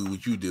you do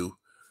what you do,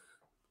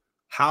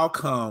 how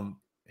come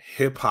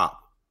hip hop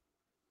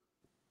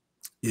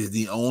is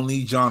the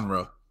only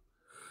genre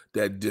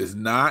that does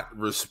not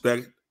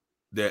respect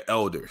their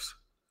elders?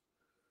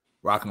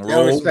 Rock and roll, they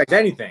don't respect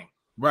anything.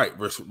 Right,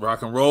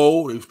 rock and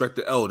roll, they respect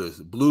the elders.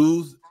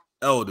 Blues,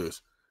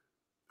 elders.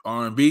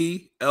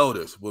 R&B,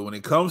 elders. But when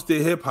it comes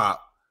to hip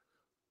hop,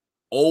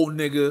 old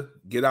nigga,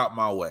 get out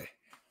my way.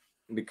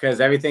 Because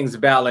everything's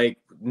about like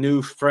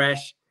new,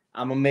 fresh.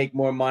 I'm gonna make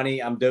more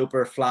money. I'm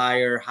doper,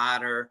 flyer,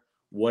 hotter,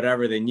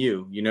 whatever than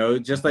you.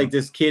 Just like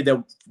this kid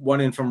that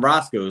won in from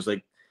Roscoe's.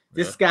 Like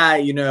this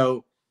guy,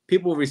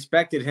 people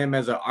respected him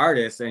as an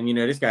artist, and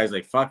this guy's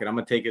like, fuck it, I'm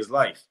gonna take his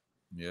life.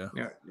 Yeah.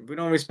 We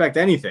don't respect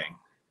anything.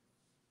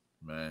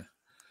 Man.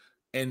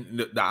 And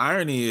the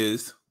irony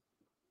is,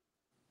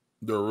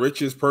 the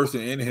richest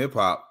person in hip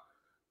hop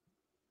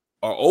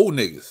are old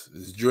niggas.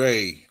 It's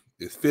Dre,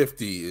 it's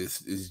 50,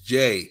 it's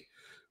Jay.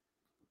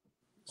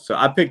 So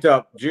I picked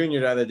up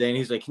Junior the other day and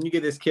he's like, can you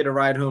get this kid a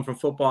ride home from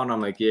football? And I'm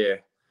like, yeah.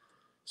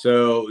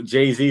 So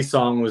Jay-Z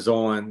song was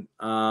on.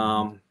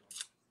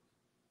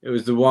 It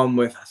was the one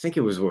with, I think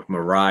it was with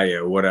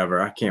Mariah or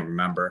whatever. I can't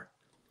remember.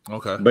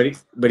 Okay.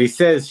 But he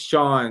says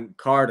Sean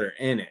Carter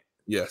in it.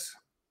 Yes.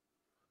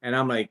 And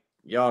I'm like,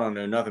 y'all don't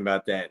know nothing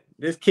about that.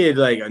 This kid,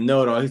 like, a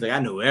know-it-all. He's like, I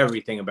know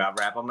everything about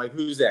rap. I'm like,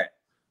 who's that?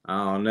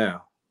 I don't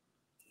know.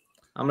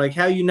 I'm like,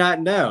 how you not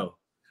know?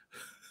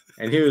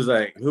 And he was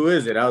like, who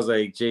is it? I was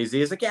like, Jay-Z.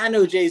 He's like, yeah, I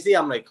know Jay-Z.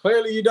 I'm like,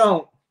 clearly you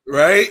don't.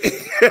 Right?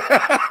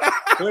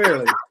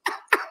 Clearly.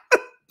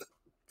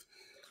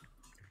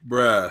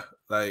 Bruh,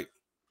 like,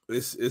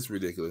 it's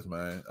ridiculous,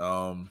 man.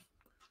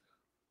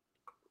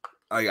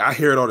 I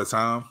hear it all the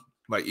time.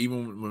 Like,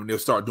 even when they'll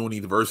start doing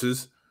these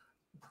verses,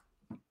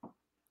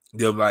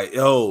 they'll be like,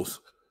 yo,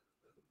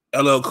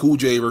 LL Cool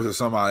J versus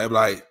somebody. I'm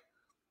like,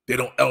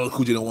 LL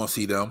Cool J don't want to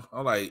see them.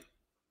 I'm like,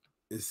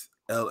 it's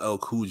LL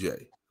Cool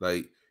J.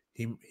 Like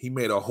he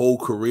made a whole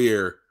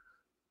career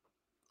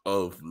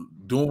of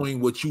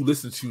doing what you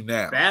listen to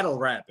now. Battle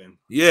rapping.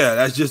 Yeah,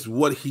 that's just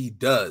what he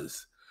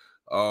does.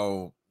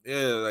 Yeah,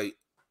 like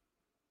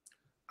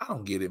I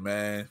don't get it,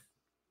 man.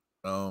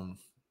 And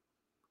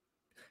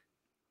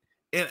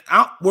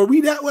were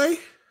we that way?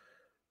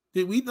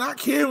 Did we not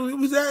care when we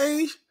was that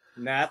age?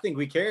 Nah, I think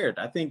we cared.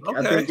 I think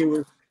Okay. it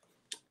was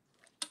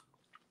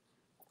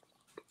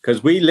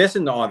because we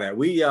listened to all that.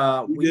 We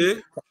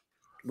did.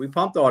 We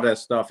pumped all that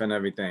stuff and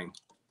everything.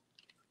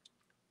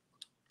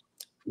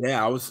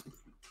 Yeah, I was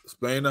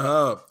explaining to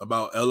her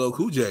about LL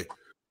Cool J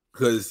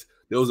because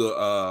there was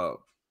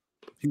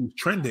he was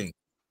trending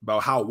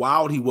about how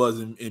wild he was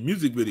in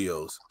music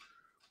videos.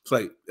 It's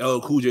like LL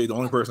Cool J, the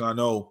only person I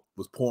know,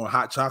 was pouring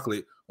hot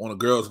chocolate on a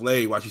girl's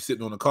leg while she's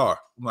sitting on the car.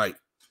 I'm like,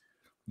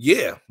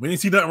 yeah, we didn't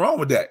see nothing wrong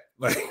with that.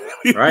 Like,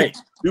 right?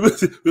 it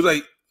was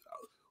like,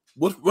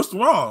 what's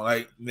wrong?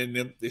 Like, and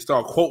then they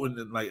start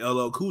quoting like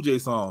LL Cool J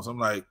songs. I'm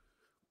like,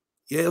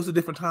 yeah, it was a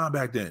different time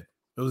back then.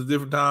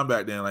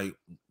 Like,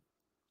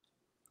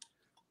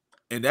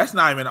 and that's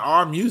not even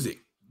our music.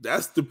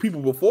 That's the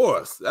people before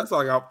us. That's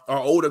like our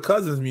older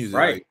cousins' music,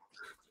 right? Like,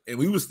 and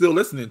we were still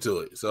listening to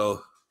it.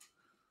 So,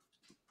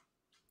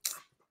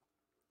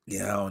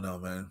 yeah, I don't know,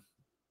 man.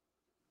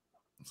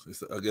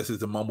 I guess it's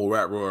the mumble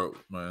rap world,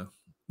 man.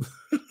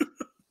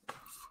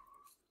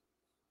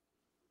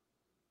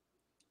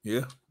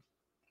 Yeah.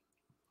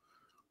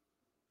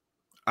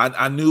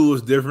 I knew it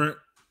was different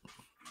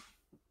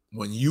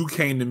when you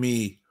came to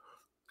me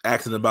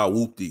asking about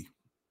Whoopty.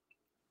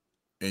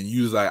 And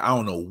you was like, I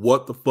don't know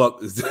what the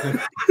fuck is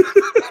that.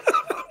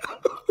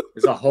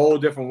 It's a whole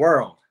different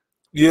world.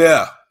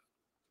 Yeah.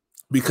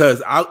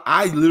 Because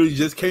I literally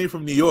just came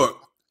from New York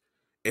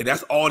and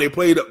that's all they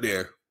played up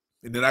there.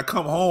 And then I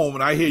come home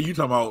and I hear you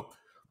talking about,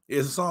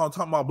 it's a song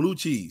talking about blue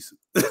cheese.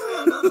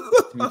 I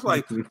was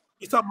like,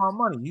 he's talking about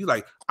money. He's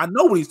like, I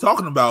know what he's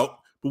talking about,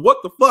 but what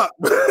the fuck?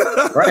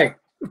 Right.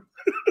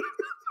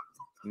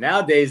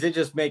 Nowadays, they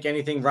just make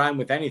anything rhyme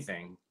with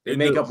anything. They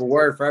make up a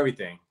word for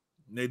everything.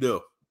 They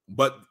do.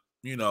 But,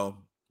 you know,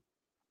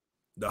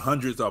 the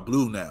hundreds are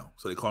blue now.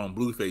 So they call them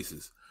blue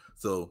faces.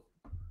 So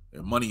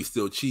money is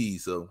still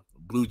cheese. So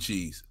blue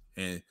cheese.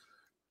 And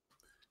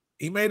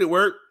he made it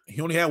work.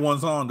 He only had one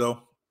song,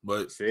 though.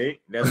 But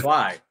see, that's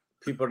why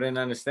people didn't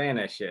understand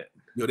that shit.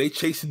 Yo, they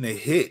chasing the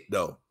hit,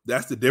 though.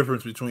 That's the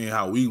difference between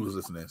how we was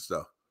listening to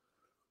stuff.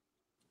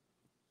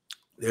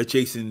 They're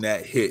chasing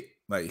that hit.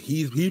 Like,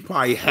 he's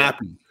probably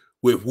happy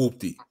with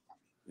Whoopty.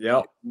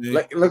 Yep.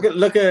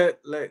 Look at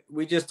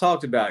we just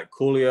talked about it.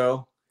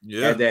 Coolio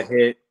had that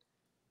hit.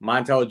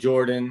 Montel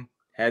Jordan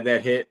had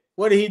that hit.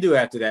 What did he do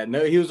after that?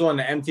 No, he was on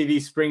the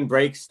MTV Spring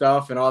Break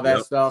stuff and all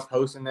that stuff,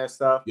 hosting that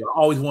stuff. Yeah, I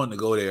always wanted to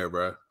go there,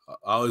 bro. I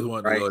always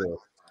wanted to go there.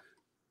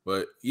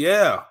 But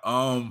yeah,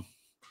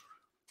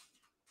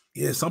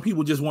 yeah, some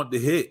people just want the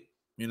hit,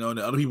 you know, and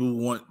the other people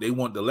want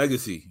the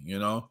legacy, you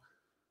know.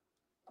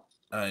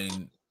 I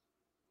mean,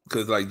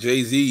 because like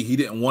Jay-Z, he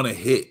didn't want a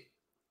hit,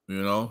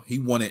 you know. He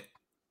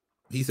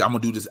said, I'm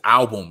gonna do this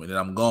album and then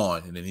I'm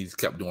gone. And then he just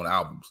kept doing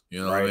albums, you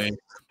know what I mean?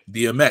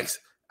 DMX,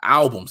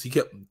 albums. He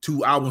kept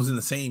 2 albums in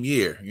the same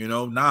year, you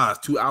know. Nas,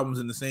 2 albums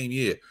in the same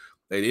year.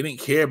 Like, they didn't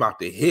care about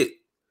the hit.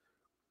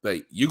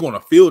 Like, you're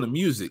gonna feel the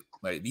music.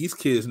 Like, these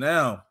kids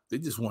now, they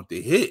just want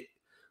the hit.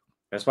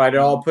 That's why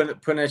they're all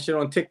putting that shit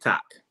on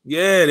TikTok.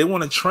 Yeah, they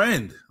want a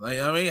trend. Like,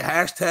 I mean,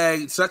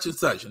 hashtag such and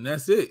such, and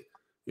that's it.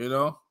 You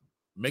know,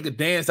 make a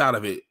dance out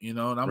of it. You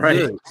know, and I'm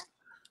good.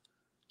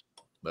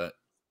 But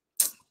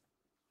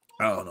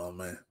I don't know,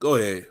 man. Go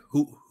ahead.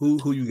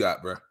 Who you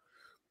got, bro?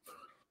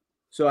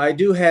 So I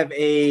do have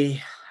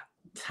a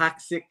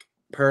toxic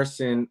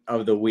person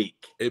of the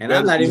week, and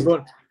I'm not even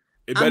going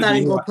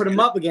to put him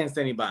up against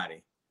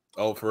anybody.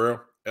 Oh, for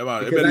real?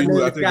 Because I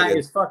know this guy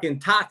is fucking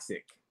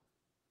toxic.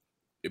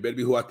 It better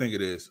be who I think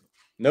it is.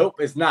 Nope,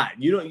 it's not.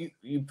 You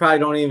probably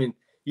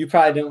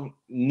don't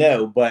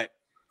know, but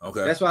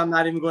okay. That's why I'm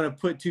not even going to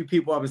put 2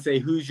 people up and say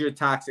who's your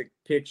toxic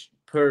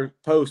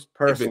post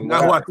person. If it's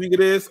not who I think it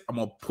is, I'm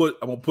gonna put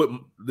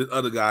the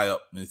other guy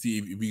up and see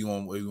if we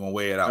gonna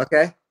weigh it out.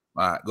 Okay.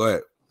 All right, go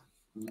ahead.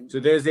 So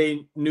there's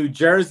a New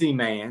Jersey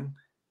man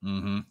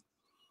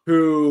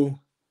who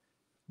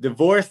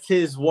divorced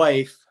his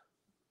wife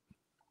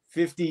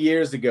 50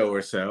 years ago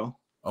or so.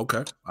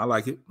 Okay, I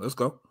like it. Let's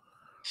go.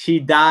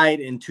 She died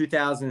in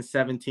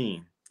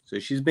 2017. So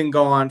she's been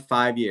gone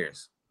 5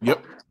 years.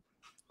 Yep.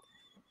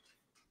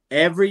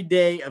 Every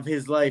day of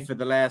his life for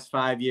the last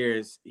 5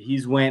 years,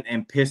 he's went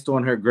and pissed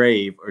on her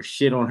grave or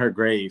shit on her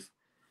grave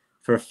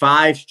for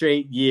 5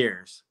 straight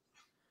years.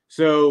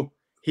 So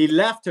he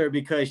left her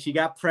because she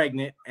got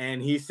pregnant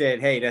and he said,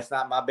 hey, that's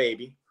not my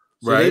baby.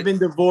 So they've been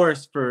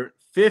divorced for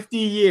 50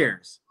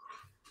 years.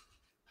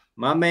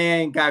 My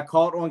man got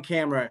caught on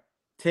camera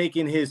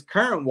taking his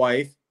current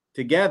wife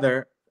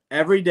together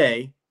every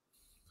day.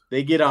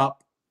 They get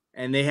up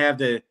and they have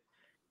the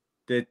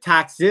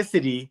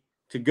toxicity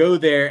to go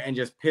there and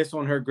just piss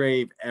on her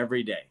grave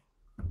every day?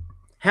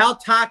 How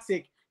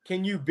toxic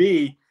can you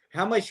be?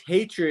 How much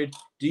hatred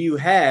do you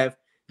have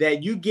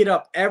that you get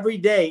up every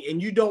day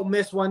and you don't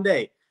miss one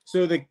day?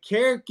 So the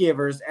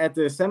caregivers at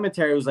the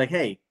cemetery was like,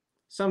 hey,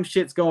 some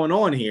shit's going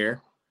on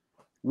here.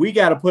 We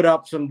got to put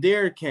up some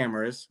deer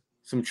cameras,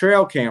 some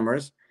trail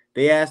cameras.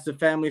 They asked the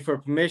family for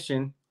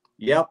permission.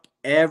 Yep.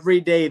 Every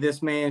day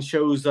this man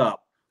shows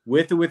up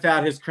with or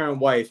without his current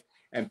wife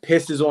and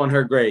pisses on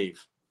her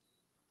grave.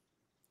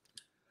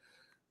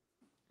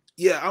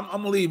 Yeah, I'm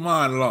gonna leave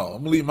mine alone. I'm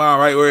gonna leave mine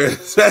right where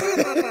it's at.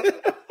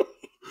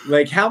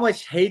 Like, how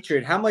much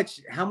hatred, how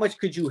much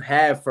could you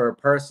have for a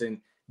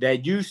person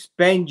that you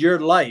spend your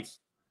life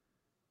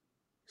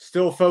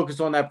still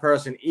focused on that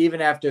person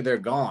even after they're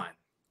gone?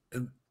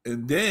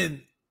 And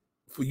then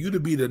for you to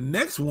be the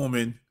next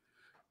woman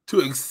to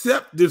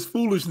accept this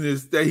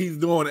foolishness that he's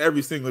doing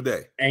every single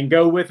day. And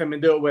go with him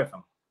and do it with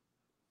him.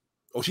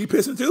 Oh, she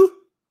pissing too?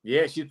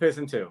 Yeah, she's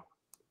pissing too.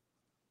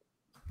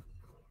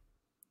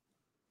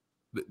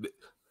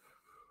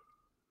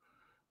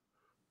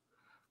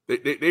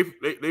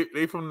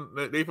 They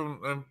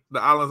from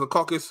the islands of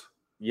Caucasus.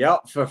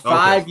 Yep, for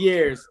 5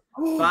 years.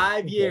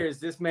 5 years,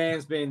 this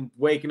man's been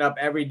waking up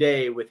every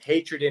day with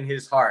hatred in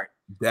his heart.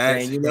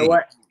 That's saying, you know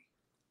what?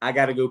 I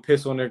gotta go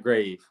piss on their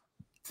grave.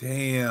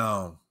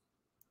 Damn.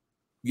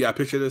 You got a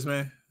picture of this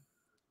man?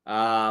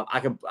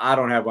 I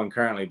don't have one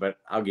currently, but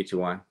I'll get you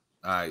one.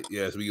 All right,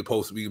 yes, we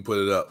can put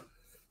it up.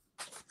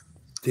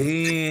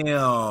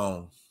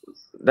 Damn.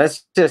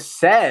 That's just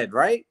sad,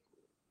 right?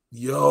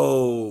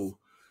 Yo.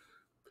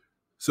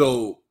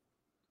 So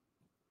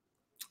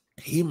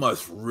he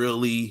must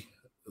really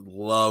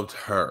loved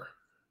her.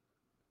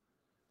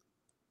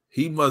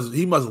 He must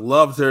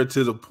loved her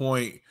to the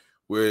point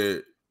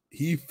where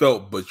he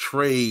felt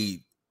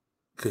betrayed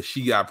because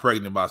she got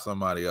pregnant by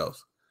somebody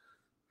else.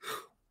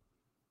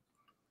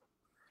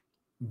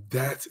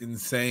 That's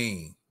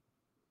insane.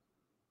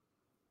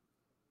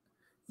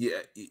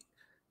 Yeah,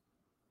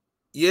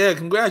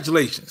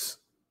 congratulations.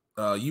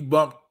 You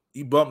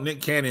bumped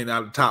Nick Cannon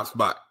out of the top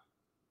spot.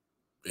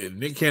 And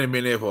Nick Cannon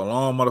been there for a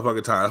long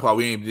motherfucking time. That's why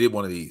we ain't did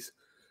one of these.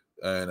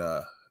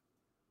 And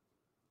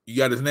you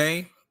got his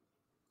name?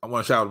 I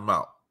want to shout him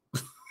out.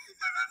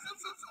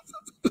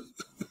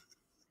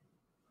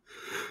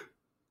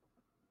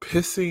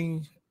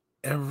 Pissing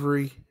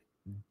every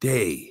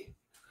day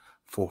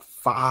for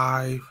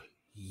 5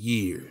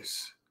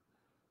 years.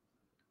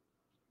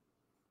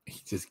 He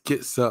just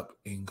gets up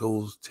and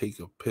goes take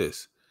a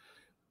piss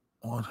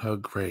on her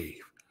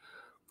grave.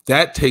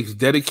 That takes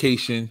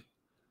dedication,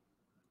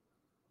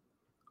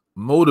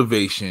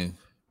 motivation,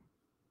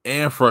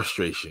 and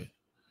frustration.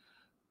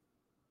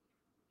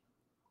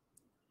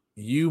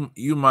 You,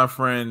 my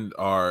friend,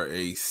 are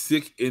a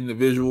sick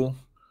individual.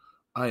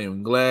 I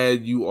am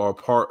glad you are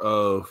part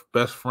of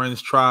Best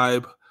Friends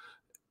Tribe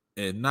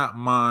and not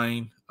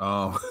mine.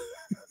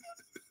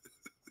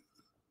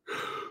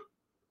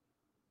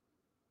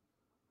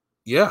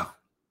 Yeah.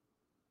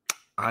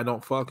 I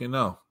don't fucking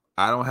know.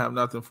 I don't have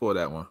nothing for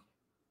that one.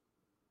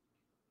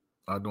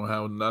 I don't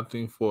have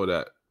nothing for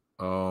that.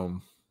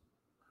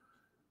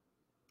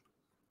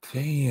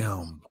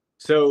 Damn.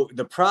 So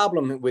the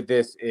problem with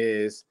this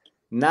is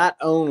not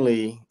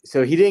only,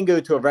 so he didn't go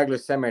to a regular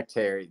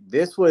cemetery.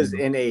 This was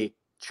in a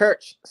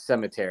church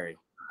cemetery.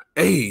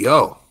 Hey,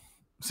 yo.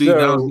 See,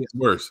 now it gets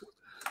worse.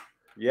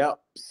 Yep.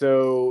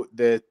 So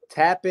the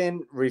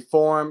Tappan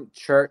Reformed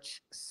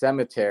Church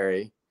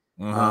Cemetery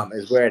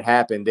is where it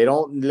happened. They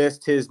don't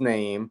list his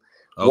name.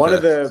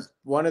 Okay.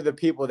 One of the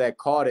people that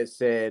caught it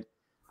said,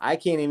 I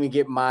can't even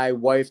get my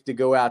wife to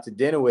go out to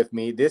dinner with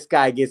me. This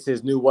guy gets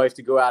his new wife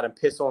to go out and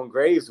piss on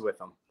graves with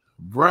him.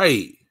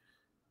 Right.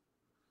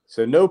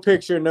 So no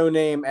picture, no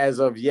name as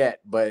of yet,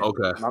 but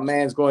my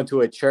man's going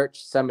to a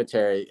church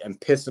cemetery and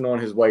pissing on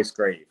his wife's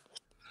grave.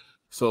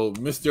 So,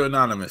 Mr.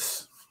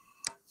 Anonymous,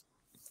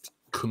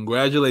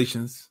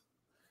 congratulations.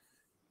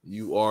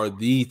 You are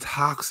the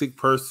toxic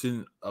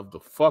person of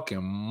the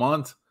fucking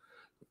month.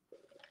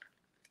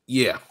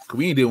 Yeah,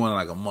 we ain't did one in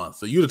like a month.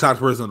 So you're the toxic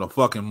person of the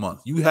fucking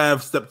month. You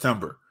have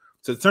September.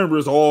 September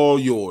is all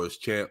yours,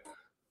 champ.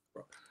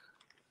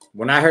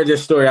 When I heard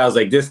this story, I was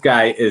like, this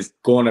guy is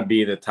going to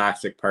be the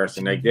toxic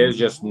person. Like, there's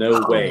just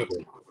no way.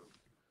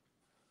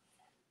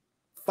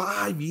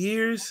 5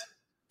 years?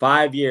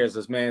 5 years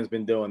this man's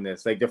been doing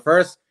this. Like,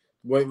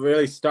 what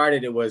really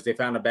started it was they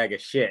found a bag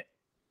of shit.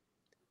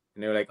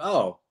 And they were like,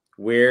 oh,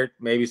 weird.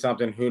 Maybe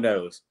something, who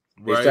knows?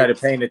 They started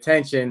paying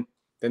attention.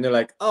 Then they're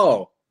like,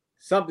 oh,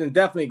 something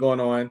definitely going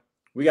on.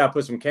 We got to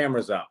put some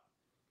cameras up.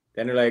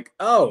 Then they're like,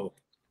 oh,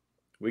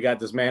 we got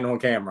this man on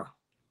camera.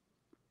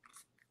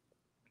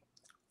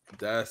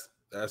 That's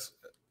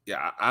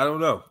yeah. I don't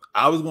know.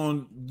 I was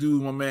going to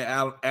do my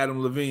man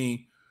Adam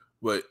Levine,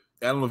 but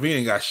Adam Levine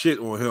ain't got shit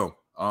on him.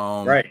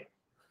 Right.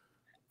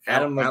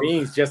 Adam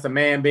Levine's just a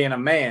man being a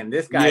man.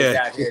 This guy's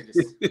out here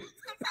just.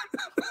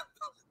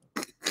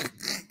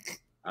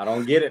 I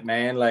don't get it,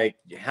 man. Like,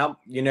 how,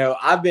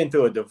 I've been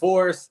through a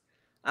divorce.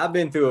 I've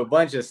been through a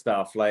bunch of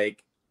stuff.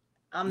 Like,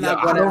 I'm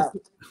not going to.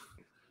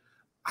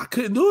 I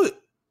couldn't do it.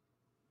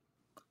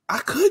 I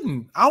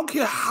couldn't. I don't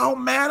care how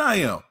mad I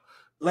am.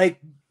 Like,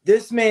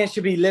 this man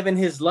should be living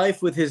his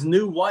life with his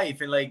new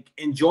wife and like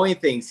enjoying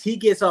things. He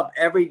gets up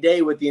every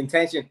day with the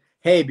intention,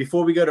 hey,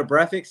 before we go to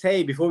breakfast,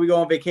 hey, before we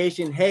go on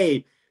vacation,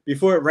 hey,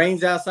 before it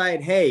rains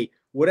outside, hey,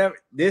 whatever.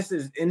 This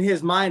is in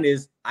his mind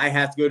is, I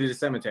have to go to the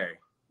cemetery.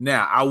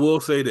 Now, I will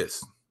say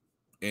this,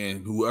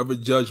 and whoever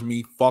judged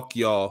me, fuck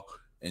y'all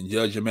and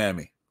judge your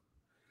mammy.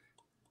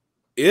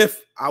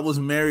 If I was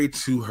married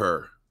to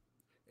her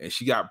and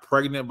she got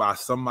pregnant by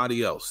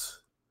somebody else,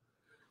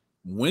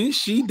 when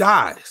she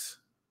dies,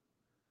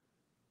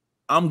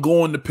 I'm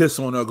going to piss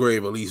on her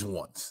grave at least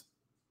once.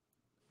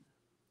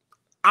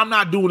 I'm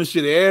not doing this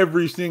shit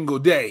every single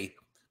day,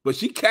 but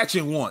she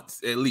catching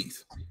once at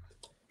least.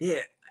 Yeah.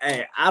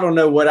 Hey, I don't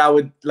know what I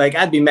would like.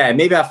 I'd be mad.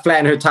 Maybe I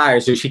flatten her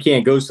tires so she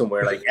can't go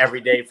somewhere like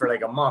every day for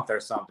like a month or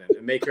something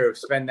and make her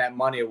spend that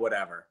money or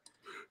whatever.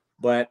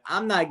 But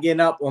I'm not getting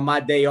up on my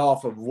day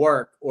off of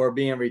work or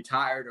being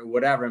retired or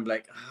whatever and be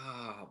like,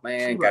 oh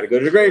man, got to go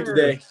to the grave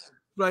today.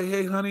 Like,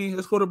 hey, honey,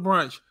 let's go to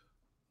brunch.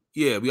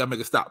 Yeah, we gotta make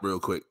a stop real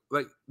quick.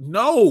 Like,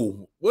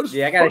 no.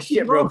 I gotta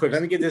shit real quick.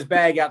 Let me get this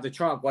bag out the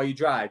trunk while you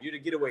drive. You're the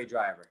getaway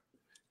driver.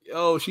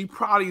 Yo, she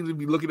probably would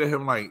be looking at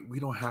him like, we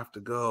don't have to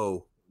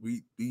go.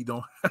 We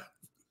don't have.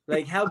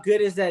 Like, how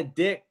good is that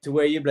dick to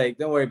where you're like,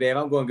 don't worry, babe,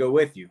 I'm going to go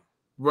with you.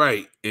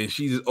 Right. And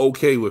she's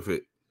okay with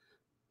it.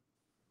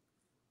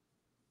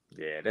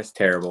 Yeah, that's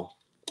terrible.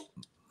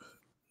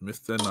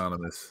 Mr.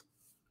 Anonymous.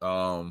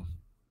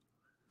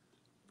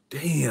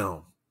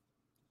 Damn.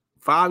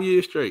 5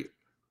 years straight.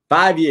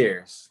 5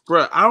 years.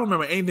 Bro, I don't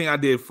remember anything I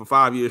did for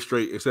 5 years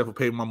straight except for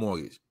paying my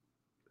mortgage.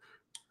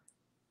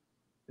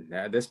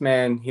 Now, this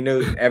man, he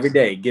knows every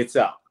day, gets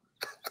up.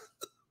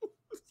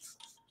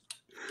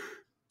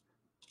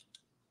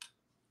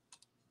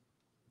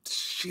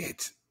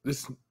 Shit.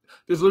 There's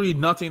literally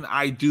nothing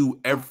I do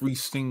every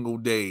single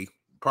day.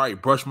 Probably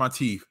brush my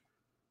teeth.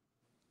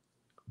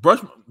 Brush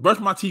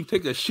my teeth,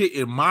 take a shit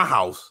in my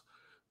house.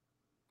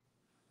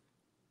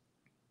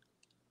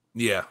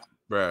 Yeah,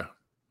 bruh.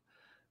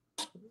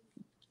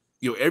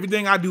 Yo,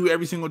 everything I do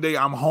every single day,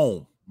 I'm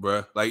home,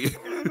 bruh. Like,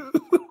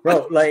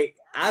 bro, like,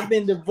 I've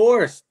been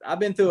divorced. I've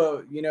been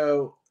through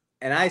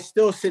and I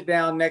still sit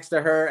down next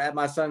to her at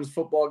my son's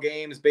football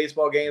games,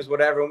 baseball games,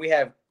 whatever, and we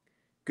have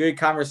good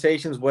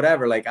conversations,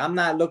 whatever. Like, I'm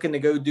not looking to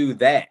go do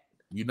that.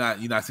 You're not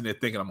sitting there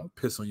thinking I'm gonna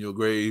piss on your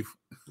grave.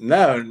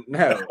 No.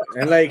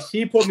 And like,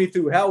 she put me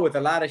through hell with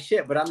a lot of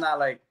shit, but I'm not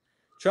like,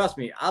 trust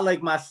me, I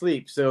like my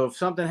sleep. So if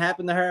something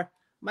happened to her,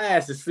 my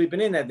ass is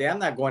sleeping in that day. I'm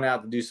not going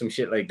out to do some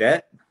shit like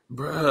that.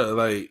 Bruh,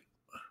 like,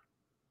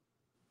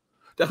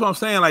 that's what I'm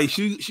saying. Like,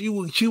 she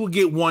would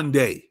get one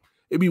day.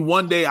 It'd be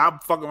one day I'll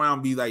fuck around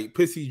and be like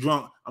pissy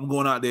drunk. I'm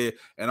going out there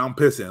and I'm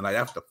pissing. Like,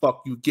 after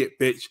fuck you get,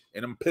 bitch,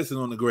 and I'm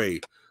pissing on the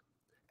grave.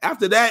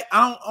 After that,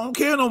 I don't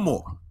care no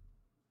more.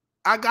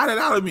 I got it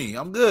out of me.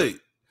 I'm good.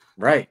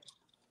 Right.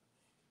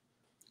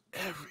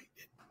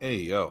 Hey,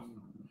 yo,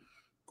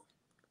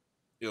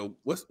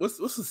 what's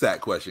the sad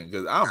question?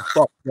 Because I'm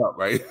fucked up,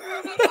 right?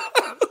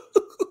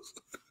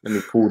 Let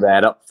me pull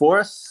that up for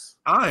us.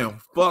 I am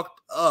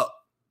fucked up.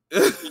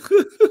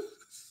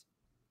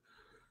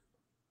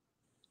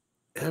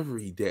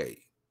 Every day.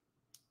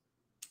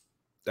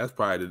 That's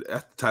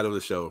the title of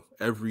the show.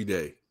 Every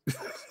day.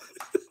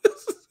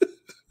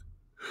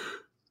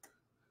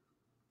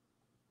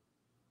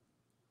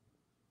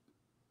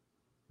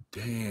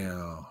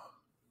 Damn.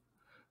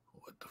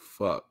 What the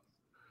fuck?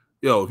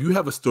 Yo, if you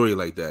have a story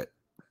like that,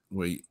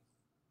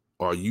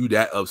 are you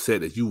that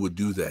upset that you would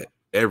do that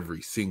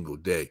every single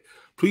day?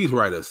 Please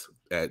write us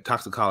at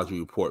Toxicology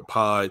Report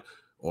Pod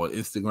on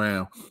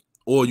Instagram,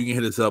 or you can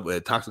hit us up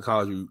at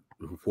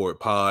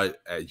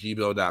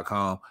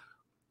toxicologyreportpod@gmail.com.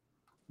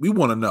 We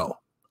want to know.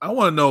 I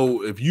want to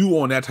know if you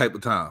on that type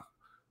of time,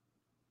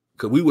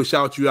 because we would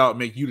shout you out and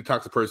make you the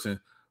toxic person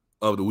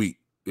of the week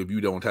if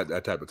you don't have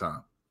that type of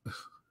time.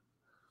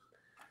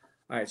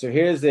 All right, so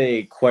here's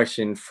a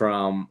question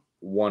from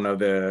one of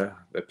the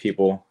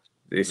people.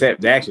 They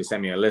actually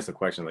sent me a list of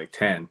questions, like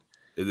 10.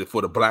 Is it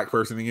for the black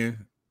person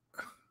again?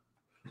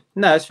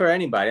 No, it's for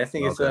anybody. I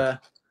think it's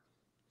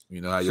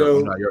you know how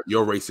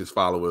your racist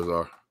followers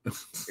are.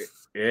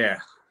 Yeah.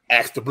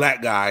 Ask the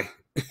black guy.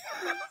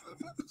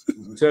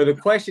 So the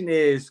question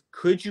is,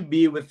 could you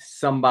be with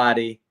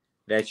somebody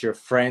that your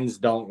friends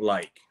don't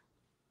like?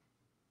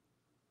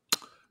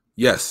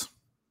 Yes.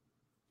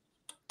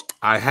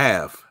 I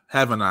have.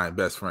 Haven't I,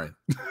 best friend?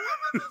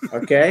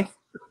 Okay.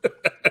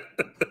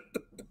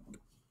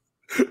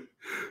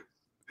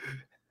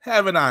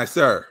 Haven't I,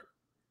 sir?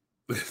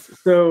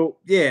 So,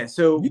 yeah.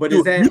 So, but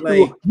is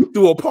that you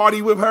threw a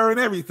party with her and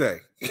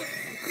everything?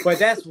 But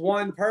that's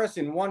one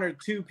person, one or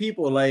two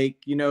people. Like,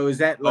 is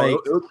that like?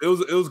 Oh,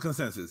 it was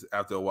consensus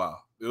after a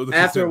while.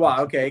 After a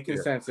while, okay,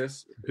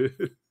 consensus. Yeah.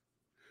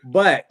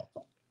 But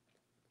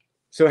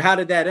so, how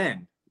did that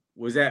end?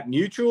 Was that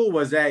mutual?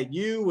 Was that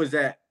you? Was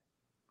that?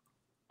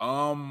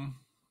 How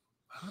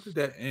did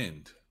that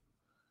end?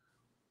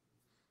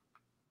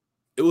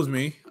 It was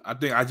me. I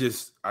think I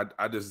just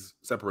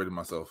separated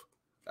myself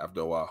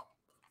after a while.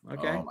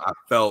 Okay. I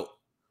felt,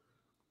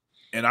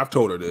 and I've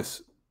told her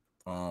this,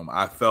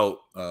 I felt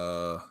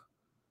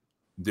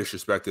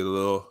disrespected a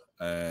little,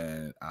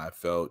 and I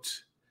felt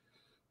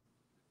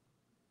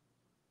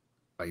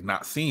like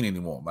not seen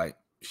anymore. Like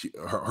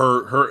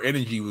her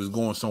energy was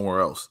going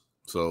somewhere else.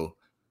 So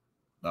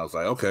I was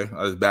like, okay,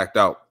 I just backed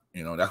out.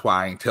 You know, that's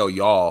why I ain't tell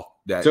y'all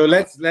that. So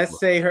let's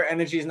say her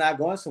energy is not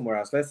going somewhere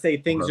else. Let's say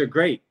things are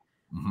great,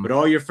 but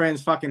all your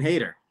friends fucking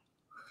hate her.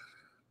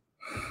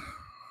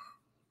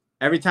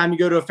 Every time you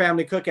go to a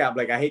family cookout,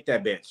 like, I hate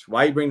that bitch.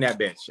 Why you bring that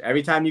bitch?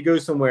 Every time you go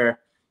somewhere,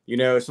 you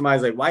know,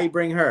 somebody's like, why you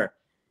bring her?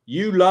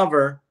 You love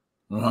her.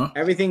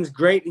 Everything's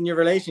great in your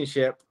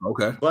relationship.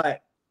 Okay.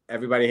 But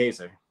everybody hates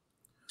her.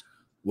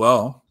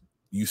 Well,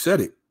 you said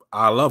it.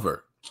 I love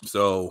her.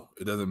 So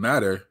it doesn't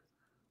matter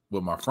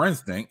what my friends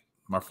think.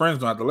 My friends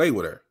don't have to lay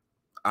with her.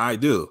 I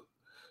do.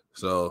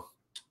 So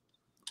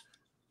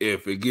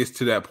if it gets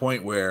to that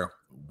point where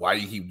why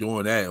you keep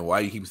doing that and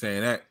why you keep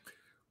saying that,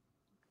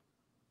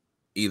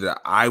 either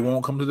I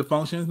won't come to the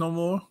functions no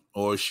more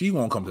or she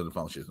won't come to the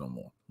functions no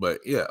more. But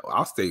yeah,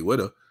 I'll stay with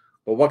her.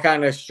 But what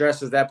kind of stress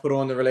does that put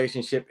on the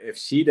relationship if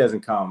she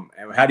doesn't come?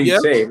 And how do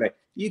you say, like,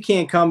 you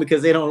can't come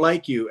because they don't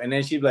like you? And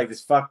then she'd be like,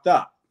 it's fucked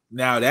up.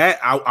 Now that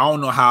I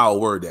don't know how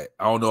I'll word that.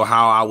 I don't know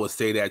how I would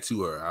say that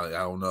to her. I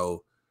don't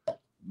know,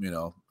 you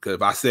know, because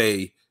if I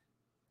say,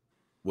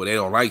 well, they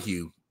don't like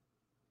you,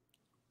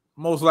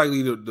 most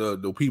likely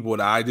the people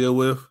that I deal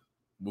with,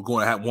 we're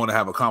going to want to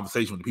have a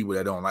conversation with the people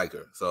that don't like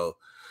her. So,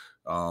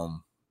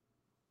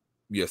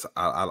 yes,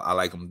 I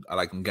like them. I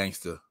like them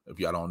gangster. If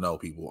y'all don't know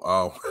people,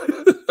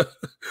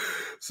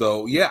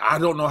 so yeah, I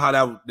don't know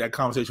how that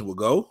conversation will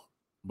go,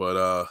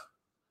 but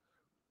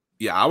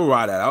yeah, I will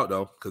ride that out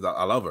though because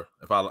I love her.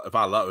 If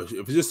I love her,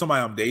 if it's just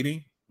somebody I'm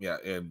dating, yeah,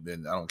 and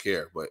then I don't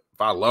care. But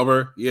if I love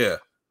her, yeah,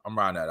 I'm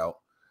riding that out.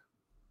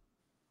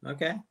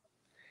 Okay.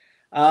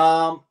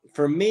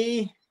 For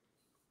me,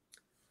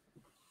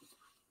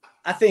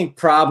 I think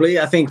probably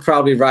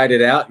ride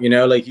it out. You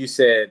know, like you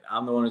said,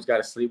 I'm the one who's got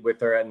to sleep with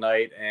her at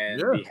night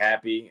and be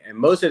happy. And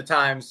most of the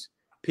times,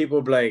 people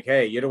will be like,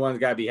 "Hey, you're the one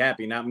who's got to be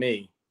happy, not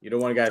me. You're the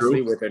one who got to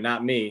sleep with her,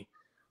 not me."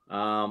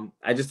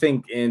 I just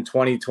think in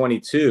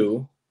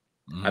 2022,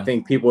 I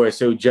think people are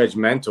so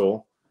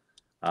judgmental.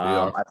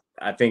 I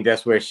think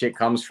that's where shit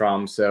comes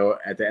from. So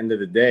at the end of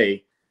the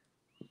day,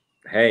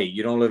 hey,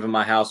 you don't live in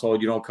my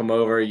household, you don't come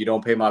over, you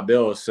don't pay my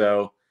bills,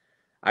 so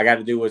I got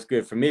to do what's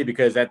good for me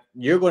because that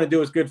you're going to do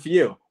what's good for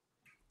you.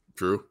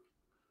 True.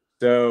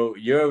 So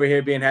you're over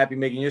here being happy,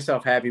 making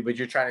yourself happy, but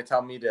you're trying to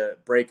tell me to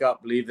break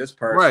up, leave this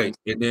person. Right.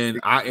 And then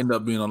I end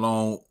up being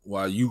alone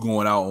while you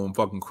going out on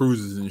fucking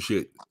cruises and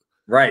shit.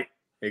 Right.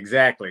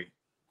 Exactly.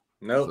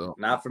 Nope, so,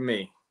 not for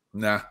me.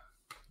 Nah.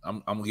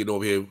 I'm gonna get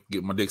over here,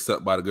 get my dick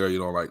sucked by the girl you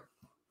don't like.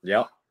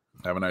 Yep.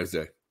 Have a nice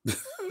day.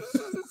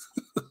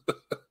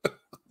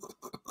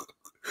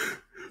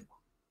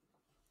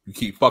 You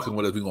keep fucking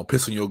with us, we're gonna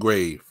piss on your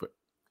grave for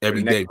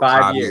every day for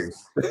 5 years.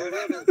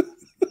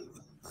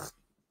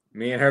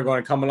 Me and her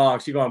gonna come along.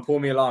 She gonna pull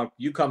me along.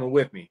 You coming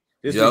with me.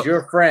 This is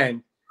your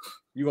friend.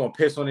 You gonna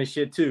piss on this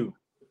shit too.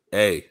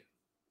 Hey.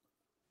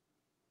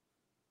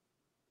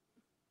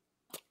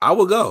 I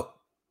would go.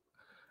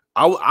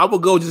 I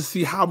would go just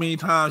see how many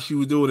times she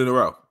would do it in a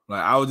row.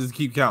 Like I would just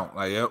keep count.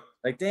 Like, yep.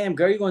 Like, damn,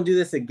 girl, you gonna do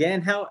this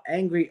again? How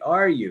angry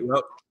are you?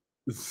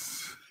 Yep.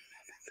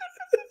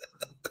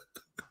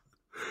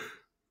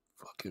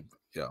 Fucking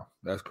yo,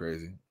 that's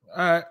crazy. All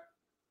right.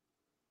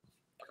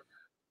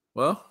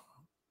 Well,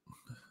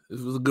 this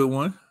was a good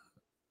one.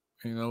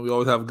 You know, we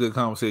always have a good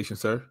conversation,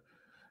 sir.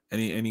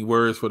 Any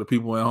words for the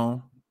people at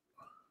home?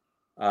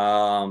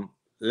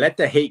 Let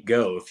the hate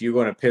go. If you're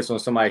going to piss on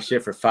somebody's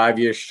shit for 5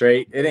 years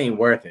straight, it ain't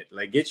worth it.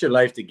 Like, get your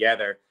life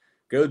together.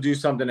 Go do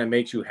something that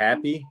makes you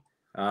happy.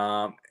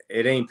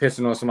 It ain't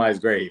pissing on somebody's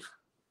grave.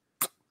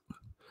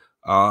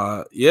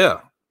 Yeah.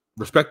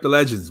 Respect the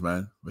legends,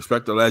 man.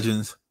 Respect the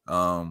legends.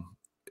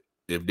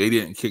 If they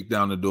didn't kick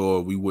down the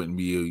door, we wouldn't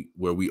be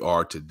where we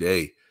are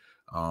today.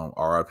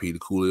 RIP to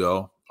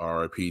Coolio.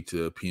 RIP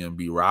to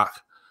PNB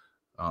Rock.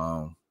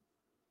 And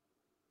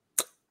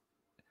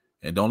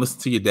don't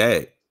listen to your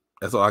dad.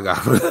 That's all I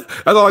got.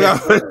 That's all I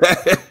got for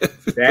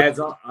that. Dads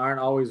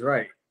aren't always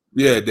right.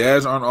 Yeah,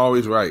 dads aren't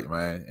always right,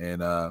 man.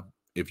 And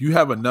if you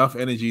have enough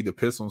energy to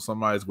piss on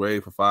somebody's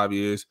grave for 5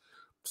 years,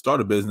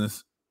 start a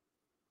business.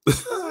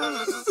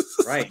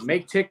 Right.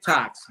 Make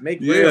TikToks.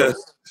 Make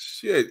reels.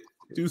 Shit.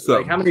 Do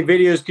something. Like, how many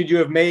videos could you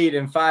have made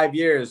in 5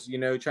 years, you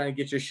know, trying to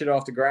get your shit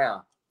off the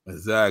ground?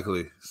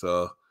 Exactly.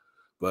 So,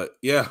 but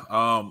yeah,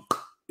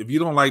 if you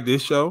don't like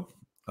this show,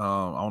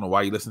 I don't know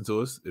why you listen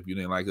to us if you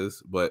didn't like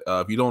us, but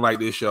if you don't like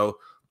this show,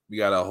 we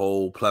got a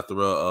whole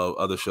plethora of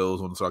other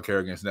shows on the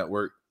Sarcarrogance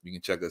Network. You can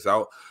check us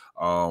out.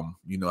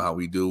 You know how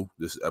we do.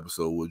 This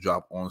episode will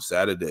drop on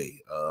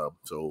Saturday.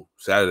 So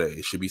Saturday,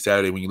 it should be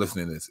Saturday when you're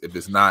listening to this. If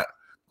it's not,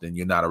 then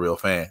you're not a real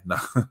fan.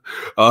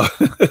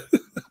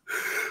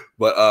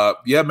 But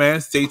yeah,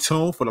 man, stay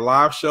tuned for the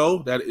live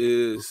show. That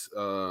is,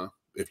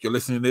 if you're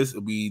listening to this,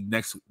 it'll be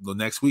the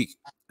next week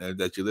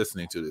that you're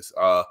listening to this.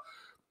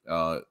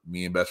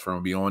 Me and best friend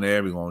will be on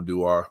there. We're gonna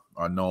do our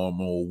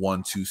normal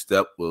 1-2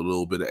 step with a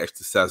little bit of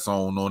extra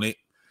sazon on it.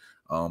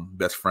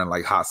 Best friend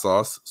like hot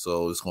sauce,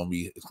 so it's gonna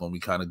be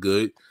kind of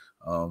good.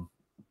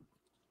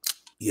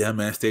 Yeah,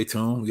 man, stay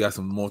tuned. We got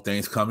some more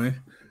things coming.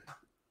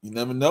 You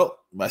never know.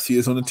 You might see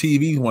us on the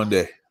TV one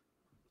day.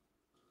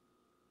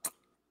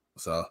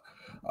 So,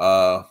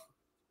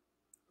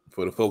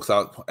 for the folks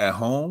out at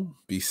home,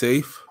 be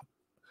safe.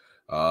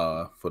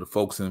 For the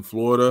folks in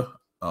Florida,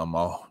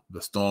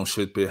 the storm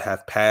should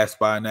have passed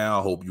by now.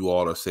 I hope you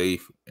all are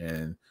safe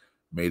and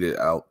made it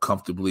out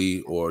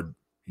comfortably, or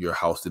your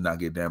house did not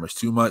get damaged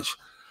too much.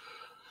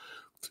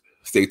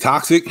 Stay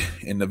toxic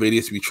in the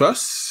Vegas we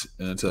trust.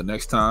 And until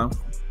next time,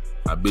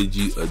 I bid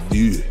you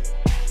adieu.